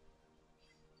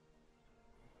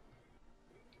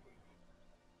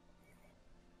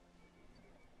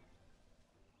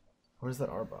 Where's that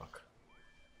Arbok?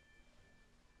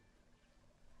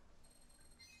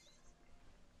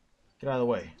 Get out of the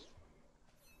way.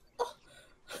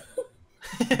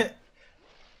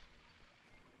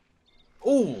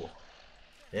 Ooh!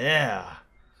 Yeah!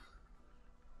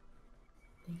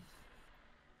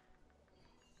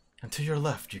 And to your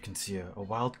left, you can see a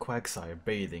wild quagsire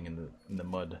bathing in the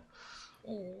mud.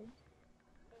 Mm.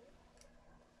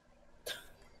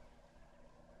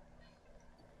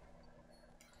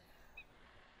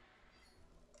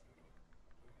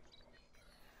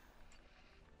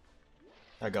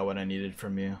 I got what I needed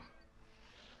from you.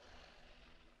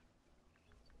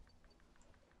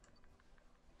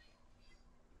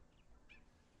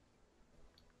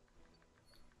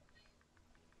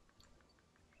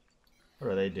 What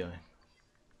are they doing?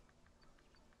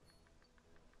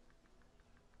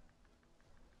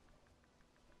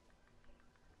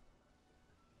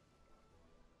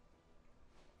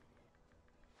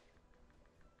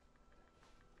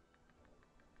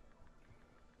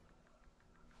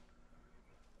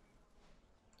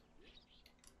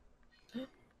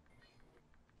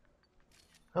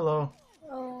 Hello.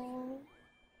 Oh.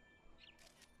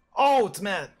 Oh, it's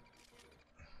Matt!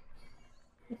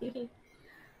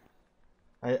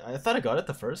 I thought I got it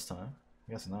the first time.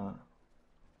 I guess not.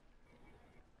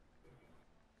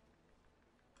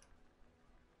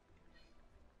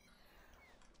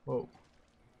 Whoa.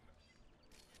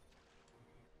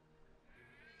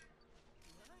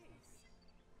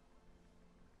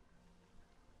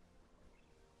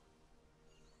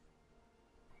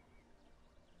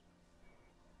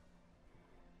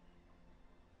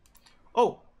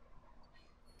 Oh!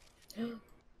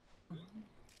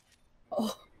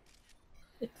 Oh.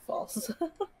 It falls.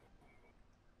 Oh,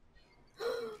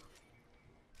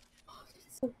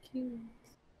 it's so cute.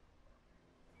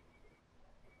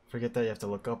 Forget that you have to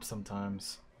look up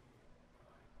sometimes.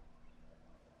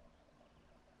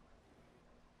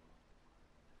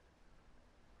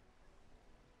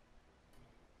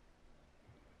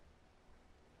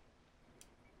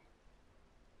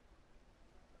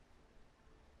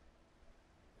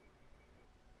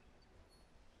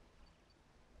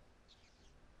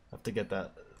 Have to get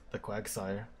the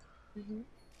quagsire.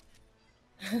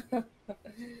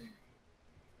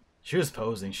 She was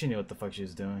posing. She knew what the fuck she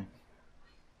was doing.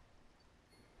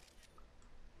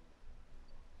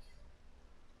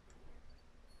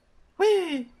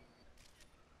 Whee!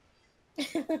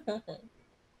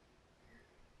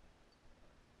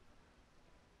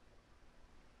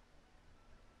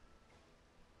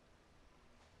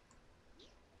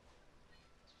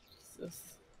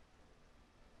 Jesus.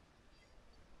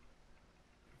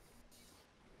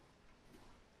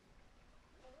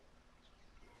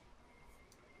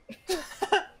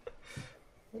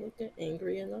 They don't get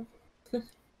angry enough.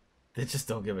 They just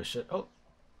don't give a shit. Oh,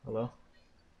 Hello?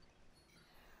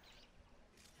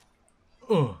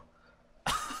 Ugh.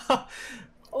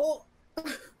 Oh!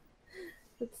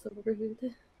 That's so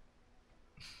rude.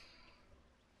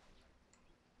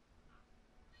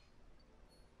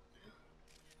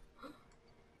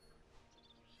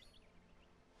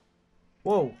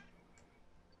 Whoa!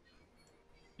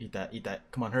 Eat that, eat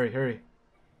that. Come on, hurry, hurry.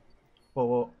 Whoa,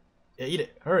 whoa. Yeah, eat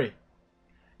it, hurry.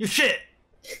 You shit!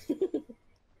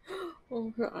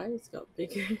 Oh, her eyes got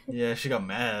bigger. Yeah, she got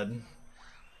mad.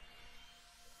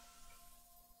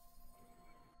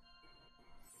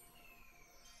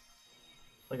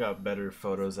 I got better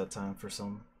photos that time for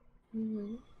some.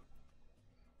 Mm-hmm.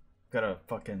 Got a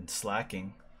fucking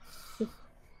slacking.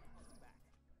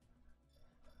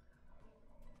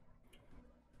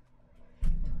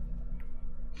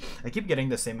 I keep getting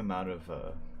the same amount of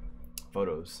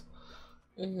photos.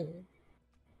 Mm-hmm.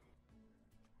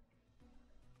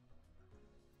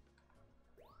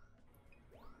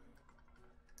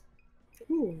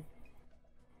 Ooh.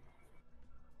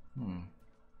 Hmm.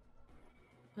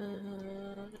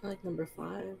 I like number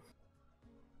 5.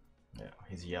 Yeah,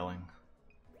 he's yelling.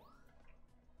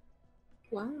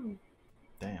 Wow.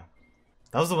 Damn.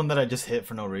 That was the one that I just hit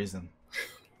for no reason.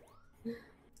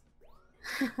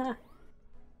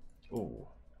 Ooh.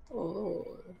 Oh.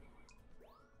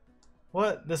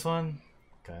 What? This one?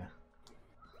 Okay.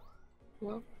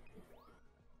 Well.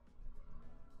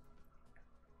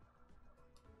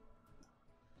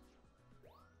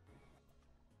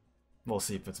 We'll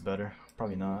see if it's better.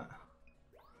 Probably not.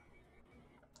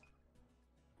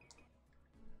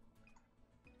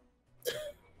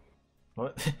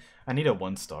 What? I need a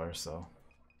 1 star, so.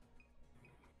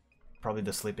 Probably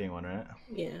the sleeping one, right?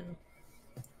 Yeah.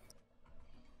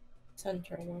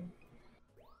 Center one.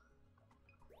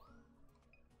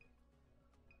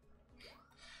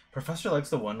 Professor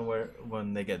likes the one where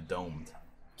when they get domed.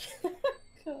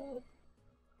 God.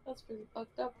 That's pretty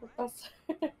fucked up, Professor.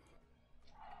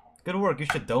 Good work. You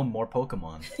should dome more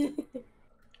Pokemon.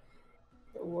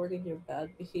 Rewarding your bad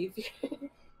behavior.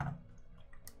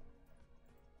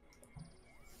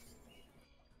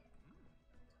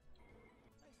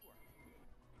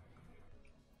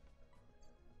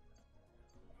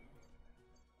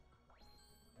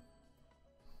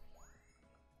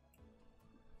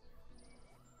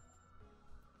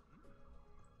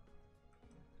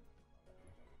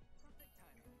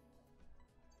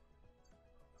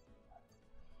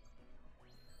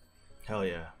 Hell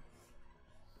yeah.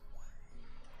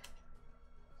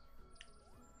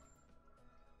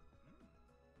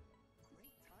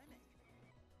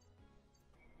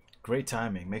 Great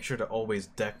timing. Make sure to always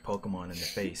deck Pokemon in the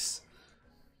face.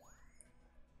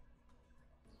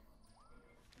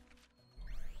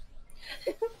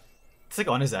 It's like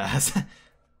on his ass.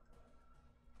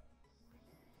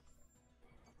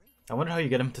 I wonder how you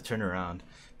get him to turn around.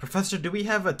 Professor, do we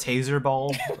have a taser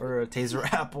ball or a taser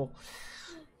apple?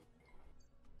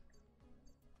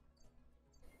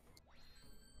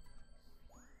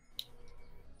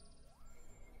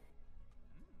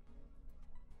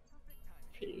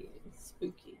 Pretty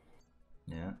spooky.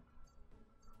 Yeah.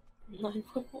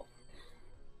 911.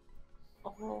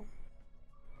 Oh.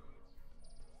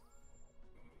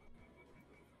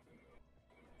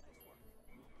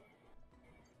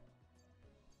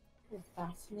 With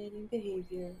fascinating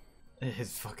behavior.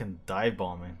 His fucking dive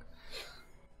bombing.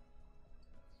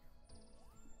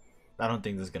 I don't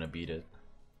think this is gonna beat it.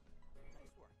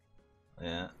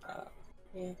 Yeah.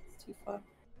 Yeah, it's too far.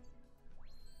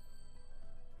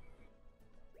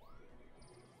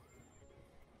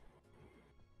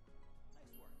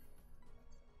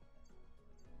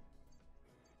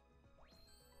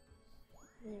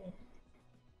 Mm.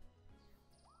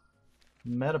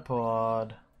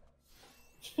 Metapod.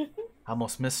 I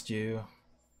almost missed you.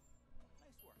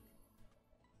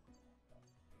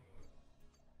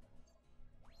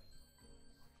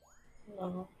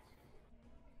 No.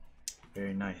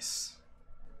 Very nice.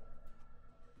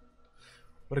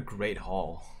 What a great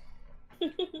haul.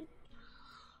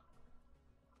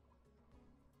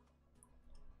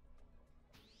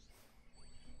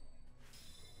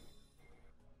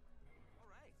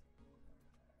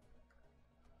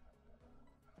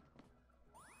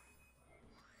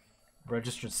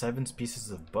 Registered 7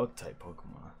 species of bug type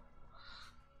Pokemon.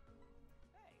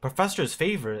 Professor's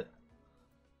favorite.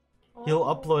 He'll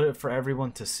Oh, upload it for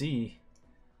everyone to see.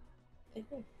 thanks.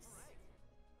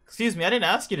 Excuse me, I didn't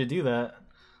ask you to do that.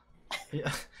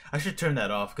 Yeah, I should turn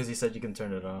that off because he said you can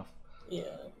turn it off. Yeah.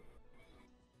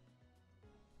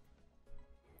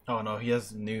 Oh no, he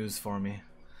has news for me.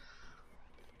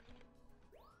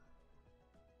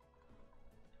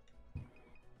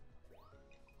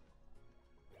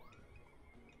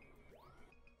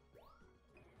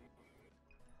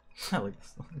 I like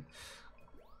this one.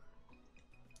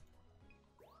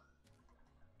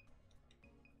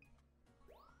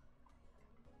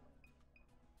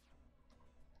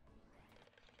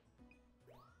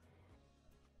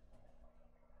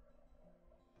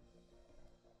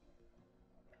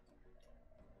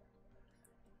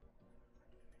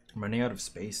 I'm running out of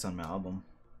space on my album.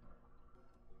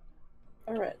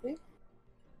 Already?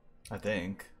 I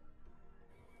think.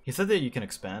 He said that you can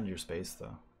expand your space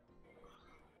though.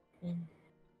 Mm.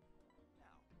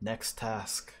 Next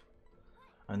task.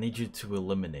 I need you to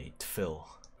eliminate Phil.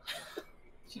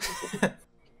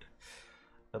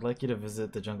 I'd like you to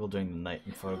visit the jungle during the night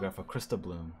and photograph a crystal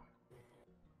bloom.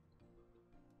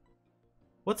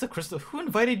 What's a crystal? Who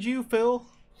invited you, Phil?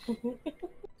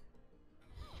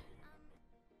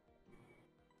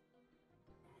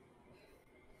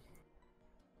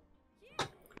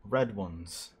 Red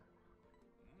ones.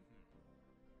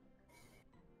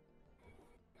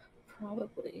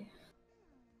 Probably.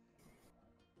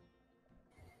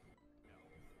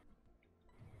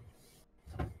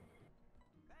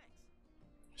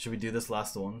 Should we do this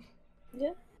last one?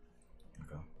 Yeah.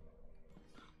 Okay.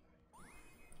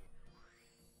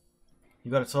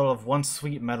 You got a total of 1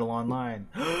 sweet medal online.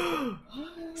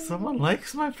 Someone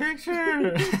likes my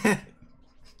picture!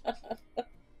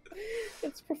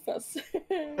 It's Professor.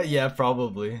 Yeah,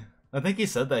 probably. I think he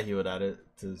said that he would add it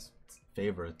to his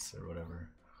favorites or whatever.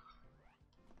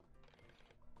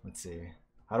 Let's see.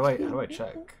 How do I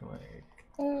check? Like,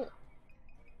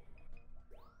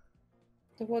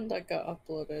 The one that got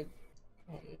uploaded.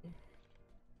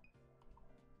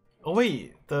 oh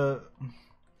wait,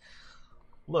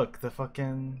 look, the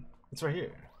fucking, it's right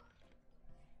here.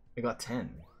 It got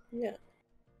 10. Yeah.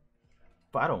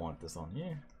 But I don't want this on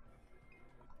here.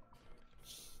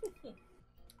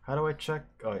 How do I check?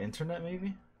 Oh, internet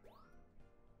maybe?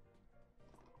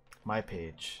 My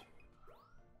page.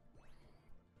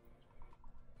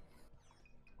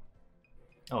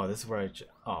 Oh, this is where I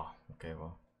oh, okay,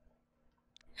 well.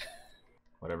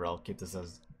 Whatever, I'll keep this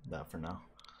as that for now.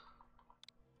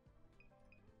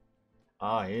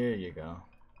 Ah, here you go.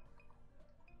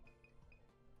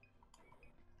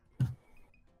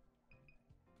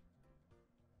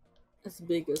 As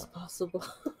big as possible.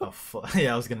 Oh,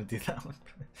 yeah, I was gonna do that one.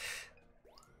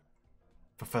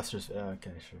 Professor's, yeah,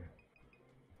 okay, sure.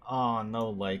 Oh, no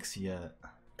likes yet.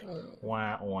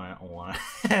 Wah, wah, wah.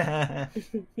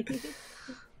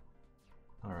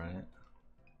 Alright.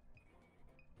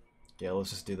 Yeah, let's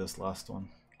just do this last one.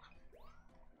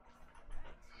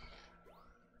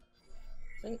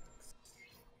 Thanks.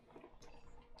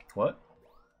 What?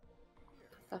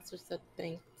 Professor said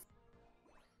thanks.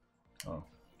 Oh.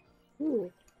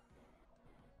 Ooh.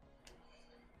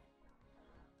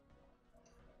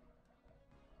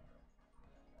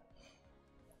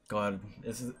 God,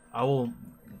 I will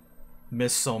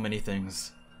miss so many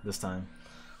things this time.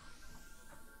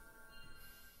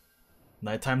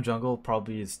 Nighttime jungle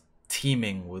probably is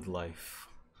teeming with life.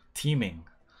 Teeming.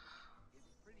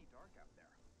 It's pretty dark out there.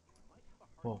 You might have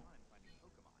a hard Whoa. time finding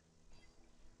Pokemon.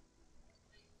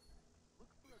 Look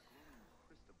for a glowing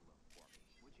crystal bloom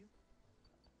for me, would you?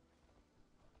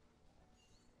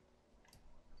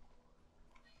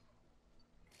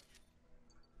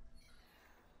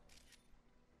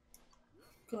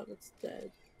 God, it's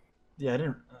dead. Yeah, I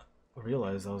didn't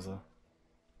realize that was a...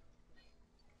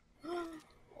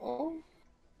 Oh.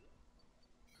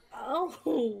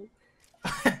 Oh.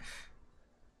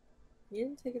 You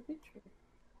didn't take a picture.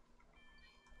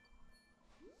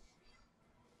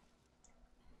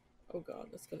 Oh God,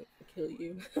 that's gonna kill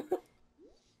you.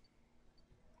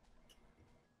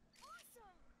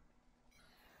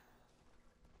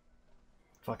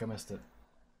 Fuck, I missed it.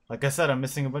 Like I said, I'm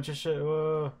missing a bunch of shit.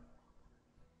 Whoa.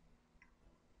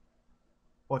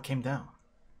 What came down?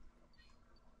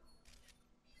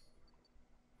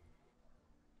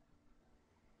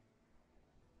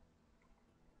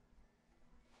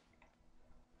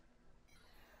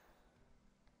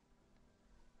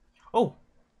 Oh!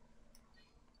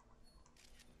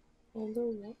 Oh, they're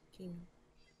walking.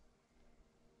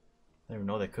 I didn't even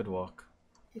know they could walk.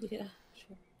 Yeah,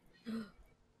 sure.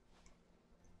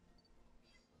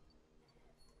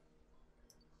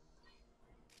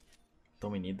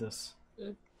 Don't we need this?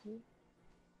 Mm-hmm.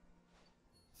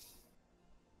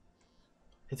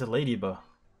 It's a ladybug.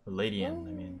 A ladian,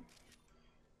 I mean.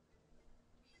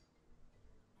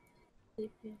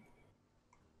 Sleeping.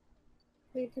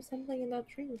 Wait, there's something in that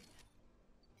tree.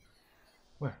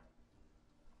 Where?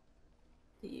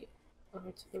 The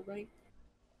to the right.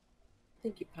 I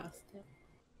think you passed it.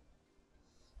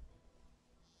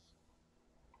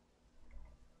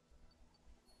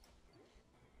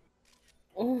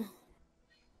 Oh.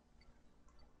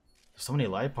 There's so many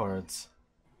lipards.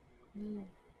 Mm.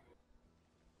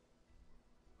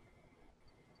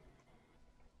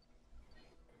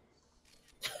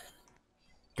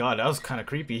 God, that was kind of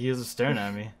creepy. He was just staring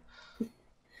at me. I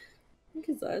think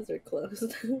his eyes are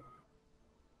closed.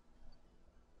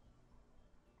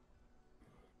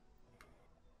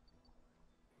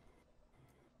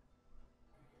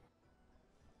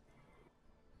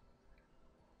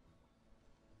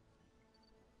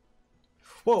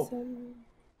 Whoa! Some...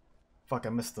 Fuck, I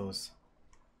missed those.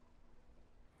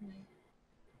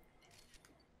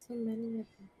 So many of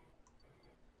them.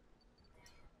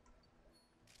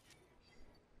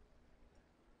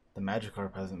 The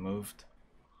Magikarp hasn't moved.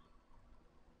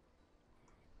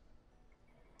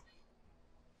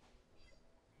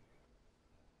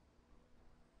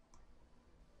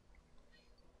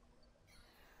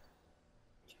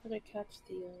 Try to catch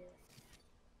the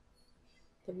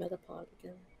Metapod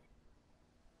again.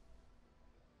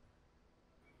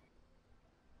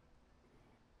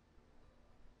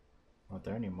 Not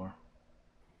there anymore.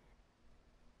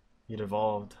 He'd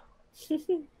evolved.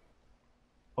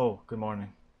 Oh, good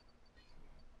morning.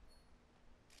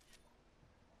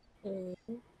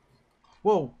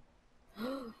 Whoa!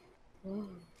 Oh.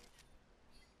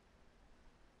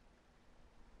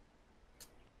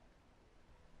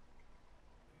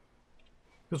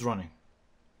 Who's running?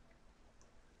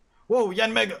 Whoa,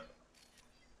 Yan Mega!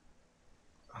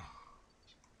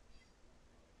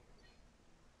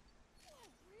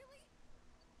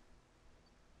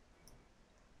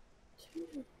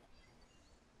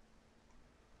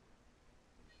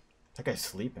 That guy's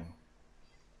sleeping.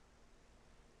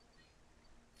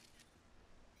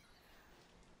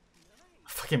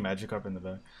 Fucking Magikarp in the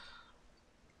back.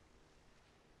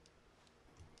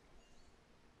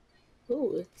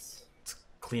 Oh, it's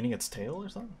Cleaning its tail or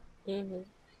something? mm-hmm.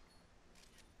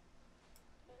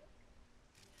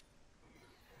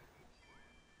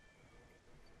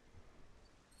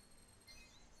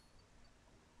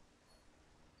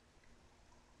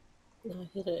 No, I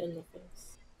hit it in the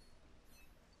face.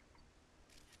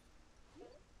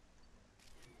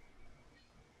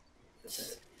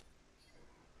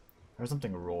 There's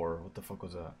something roar. What the fuck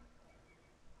was that?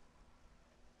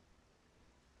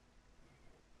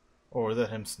 Or was that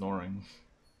him snoring?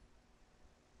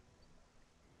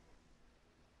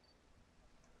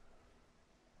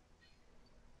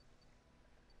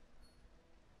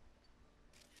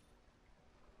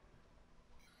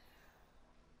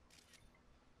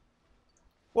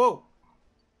 Whoa!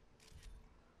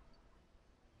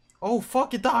 Oh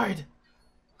fuck, it died!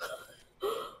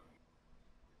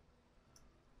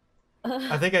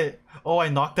 I think I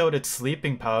knocked out its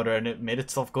sleeping powder and it made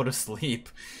itself go to sleep.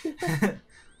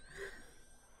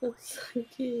 That's so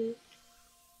cute.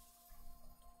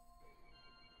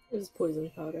 It was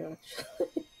poison powder,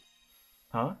 actually.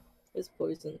 Huh? It's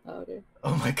poison powder.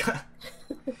 Oh my god.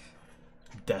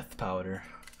 Death powder.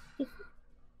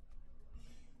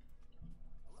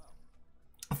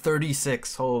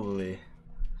 36, holy.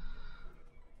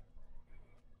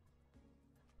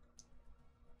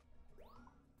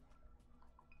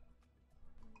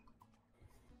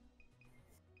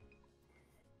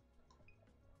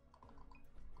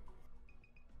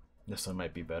 This one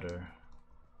might be better.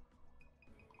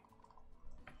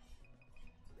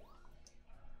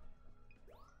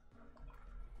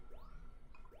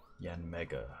 Yan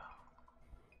Mega.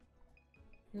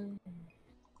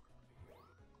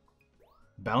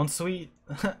 Bounce Sweet?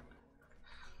 I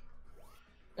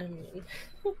mean...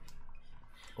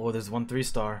 Oh, there's one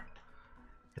 3-star.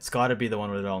 It's gotta be the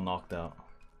one where they're all knocked out.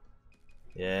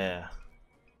 Yeah.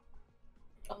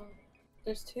 Oh,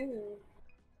 there's two.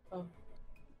 Oh.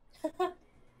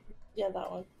 Yeah,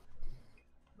 that one.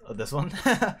 Oh, this one?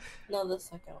 No, the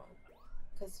second one.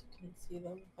 Because you can see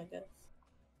them, I guess.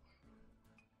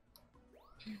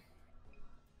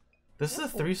 This is a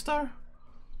 3-star?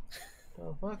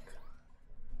 The fuck?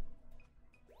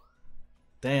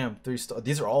 Damn, 3-star.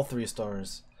 These are all 3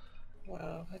 stars.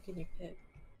 Wow, how can you pick?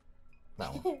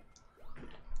 That one.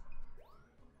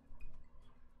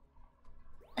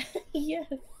 Yes.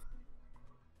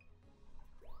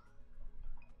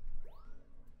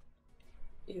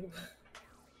 Ew.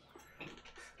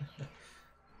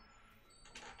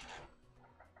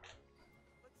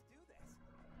 Let's do this. Nice work.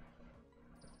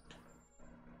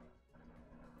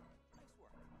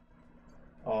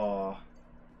 Aww.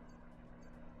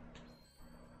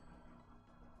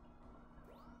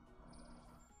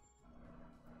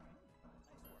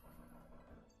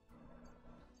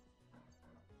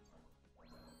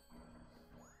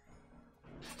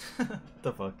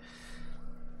 The fuck?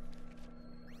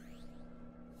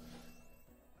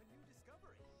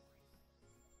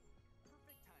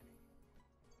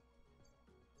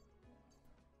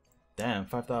 Damn,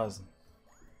 5,000.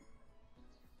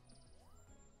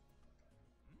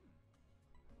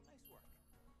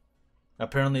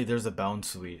 Apparently there's a bound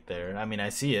suite there. I mean, I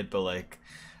see it, but like,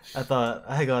 I thought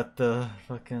I got the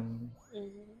fucking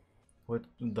what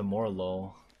the more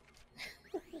lol.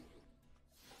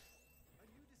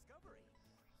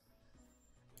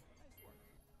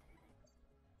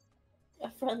 A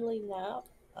friendly nap.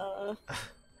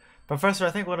 Professor,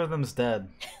 I think one of them's dead.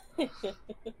 I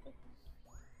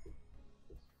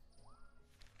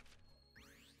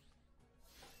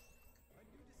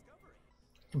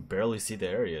can barely see the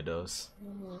area, does.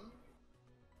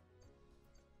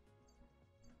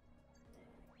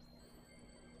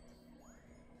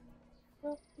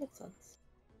 Well, makes sense.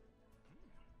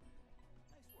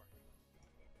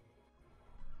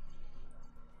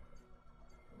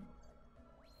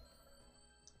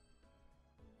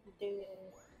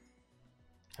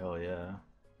 Hell yeah.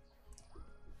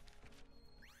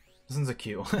 This one's a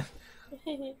cute one.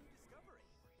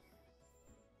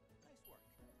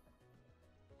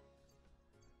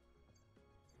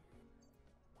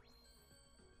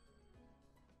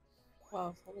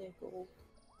 Wow, it's only a gold.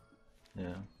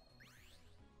 Yeah.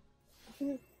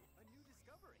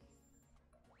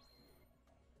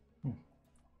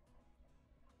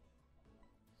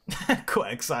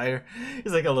 Quagsire.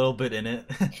 He's like a little bit in it.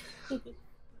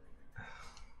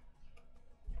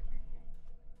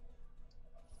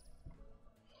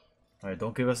 Alright,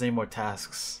 don't give us any more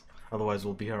tasks. Otherwise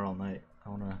we'll be here all night. I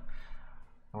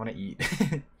wanna eat.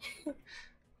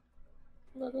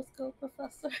 Let us go,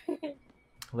 Professor.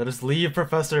 Let us leave,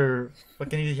 Professor.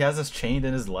 Fucking he has us chained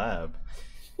in his lab.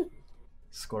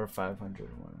 Score 501.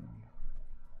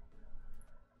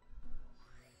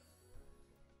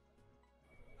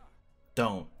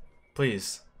 Don't.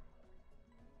 Please.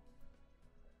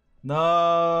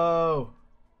 No!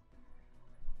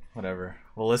 Whatever.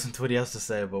 We'll listen to what he has to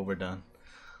say, but we're done.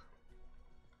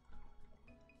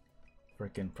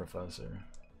 Frickin' Professor.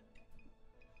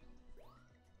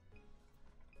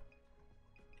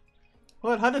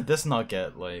 What? How did this not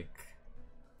get, like...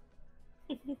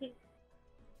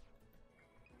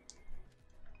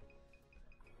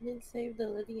 Didn't save the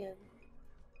Lydian.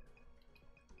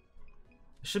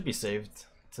 It should be saved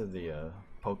to the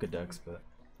Pokedex, but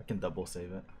I can double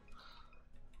save it.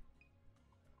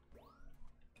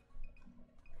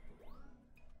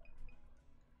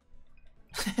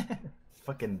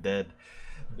 Fucking dead.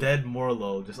 Dead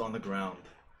Morlo just on the ground.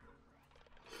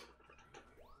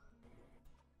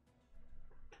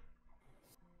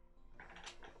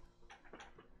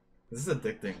 This is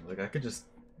addicting. Like, I could just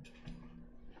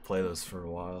play this for a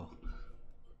while.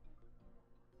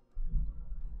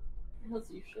 As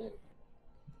you should.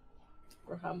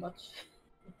 For how much?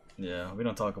 Yeah, we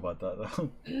don't talk about that though.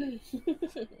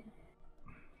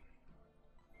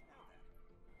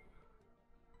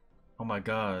 Oh my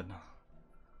god.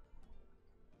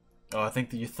 Oh, I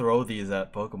think that you throw these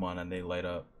at Pokemon and they light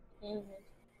up.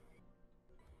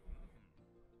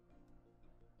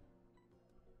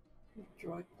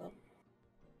 Drug them.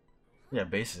 Yeah,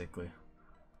 basically.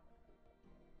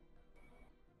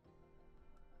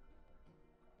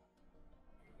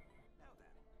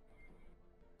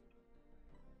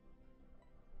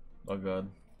 Oh god.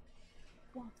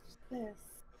 What's this?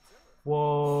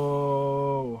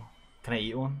 Whoa! Can I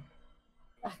eat one?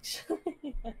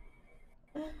 Actually,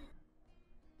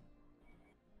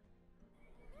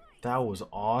 That was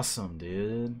awesome,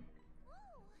 dude.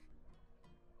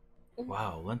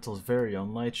 Wow, Lentil's very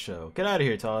own light show. Get out of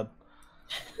here, Todd.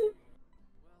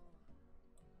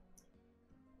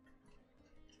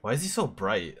 Why is he so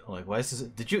bright? Like, why is this?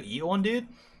 Did you eat one, dude?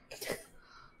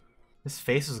 His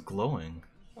face is glowing.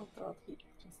 oh god, he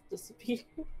just disappeared.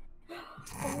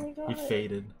 Oh my god. He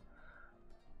faded.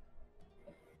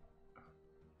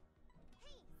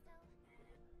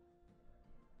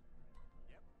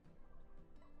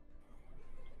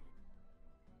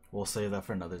 We'll save that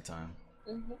for another time.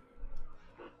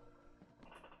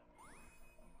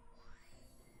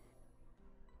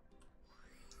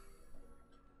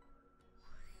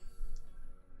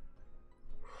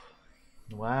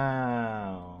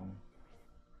 Wow.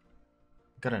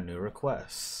 Got a new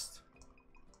request.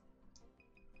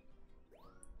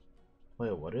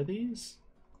 Wait, what are these?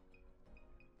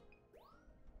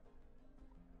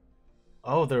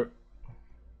 Oh, they're...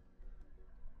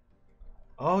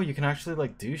 Oh, you can actually,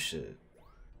 like, do shit.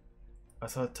 I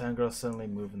saw Tangrowth suddenly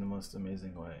move in the most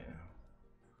amazing way.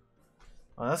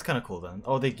 Oh, that's kind of cool then.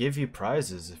 Oh, they give you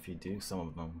prizes if you do some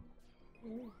of them.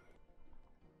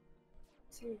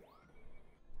 See.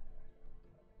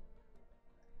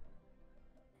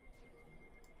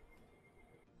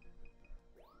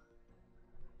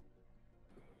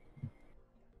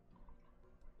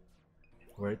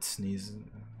 Right,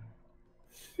 sneezing.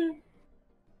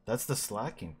 That's the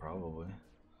slacking, probably.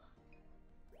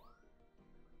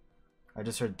 I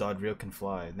just heard Dodrio can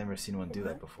fly. I've never seen one do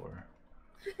that before.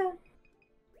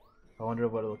 I wonder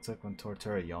what it looks like when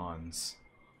Torterra yawns.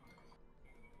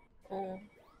 Oh.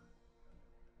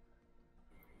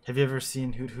 Have you ever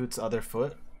seen Hoot Hoot's other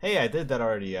foot? Hey, I did that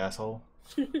already, you asshole.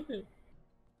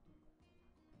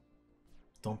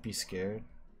 Don't be scared.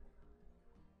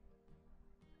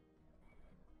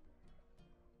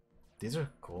 These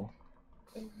are cool.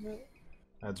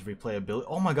 Adds replayability.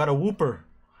 Oh my god, a whooper!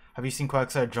 Have you seen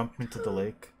Quagsire jump into the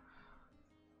lake?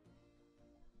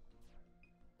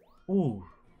 Ooh,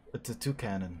 it's a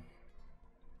toucan.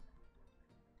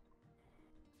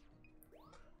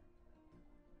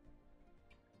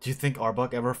 Do you think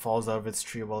Arbok ever falls out of its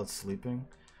tree while it's sleeping?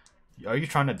 Are you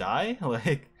trying to die?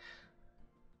 Like...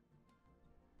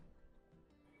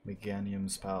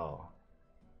 Meganium's pal.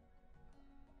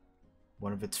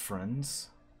 One of its friends?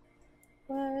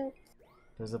 What?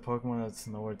 There's a Pokemon that's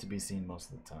nowhere to be seen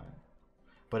most of the time.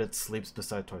 But it sleeps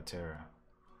beside Torterra.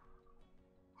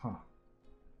 Huh.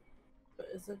 But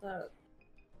isn't that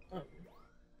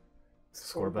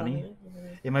Scorbunny?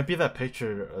 It might be that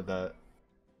picture of that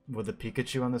with the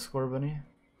Pikachu on the Scorbunny.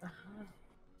 Uh-huh.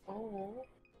 Oh.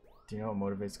 Do you know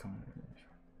what motivates comment?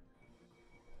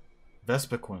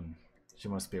 Vespiquen. She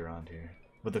must be around here.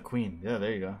 With the queen. Yeah,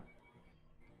 there you go.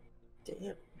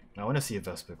 Damn. I want to see a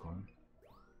Vespiquen.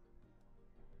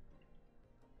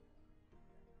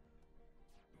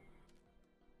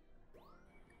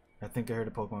 I think I heard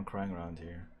a Pokemon crying around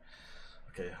here.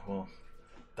 Okay, well,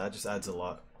 that just adds a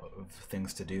lot of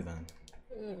things to do then.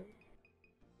 Mm.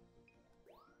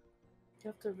 You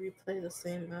have to replay the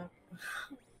same map.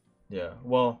 Yeah,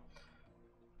 well,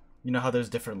 you know how there's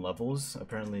different levels?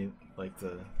 Apparently, like,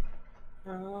 the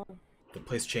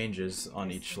place changes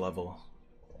on each level.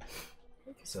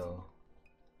 So,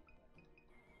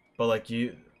 but like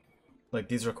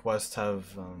these requests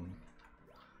have,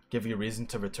 give you a reason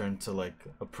to return to like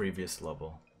a previous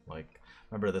level. Like,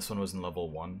 remember this one was in level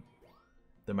 1?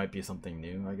 There might be something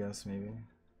new, I guess, maybe?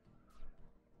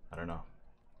 I don't know.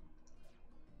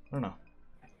 I don't know.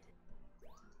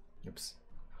 Oops.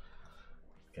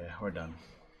 Okay, we're done.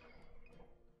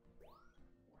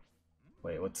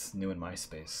 Wait, what's new in my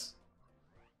space?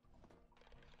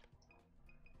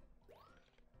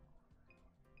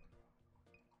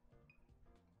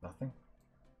 Nothing?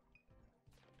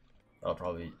 Oh,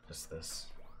 probably just this.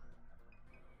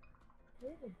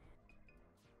 Mm.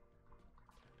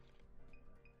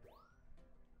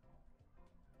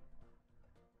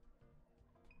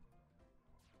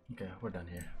 Okay, we're done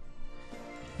here.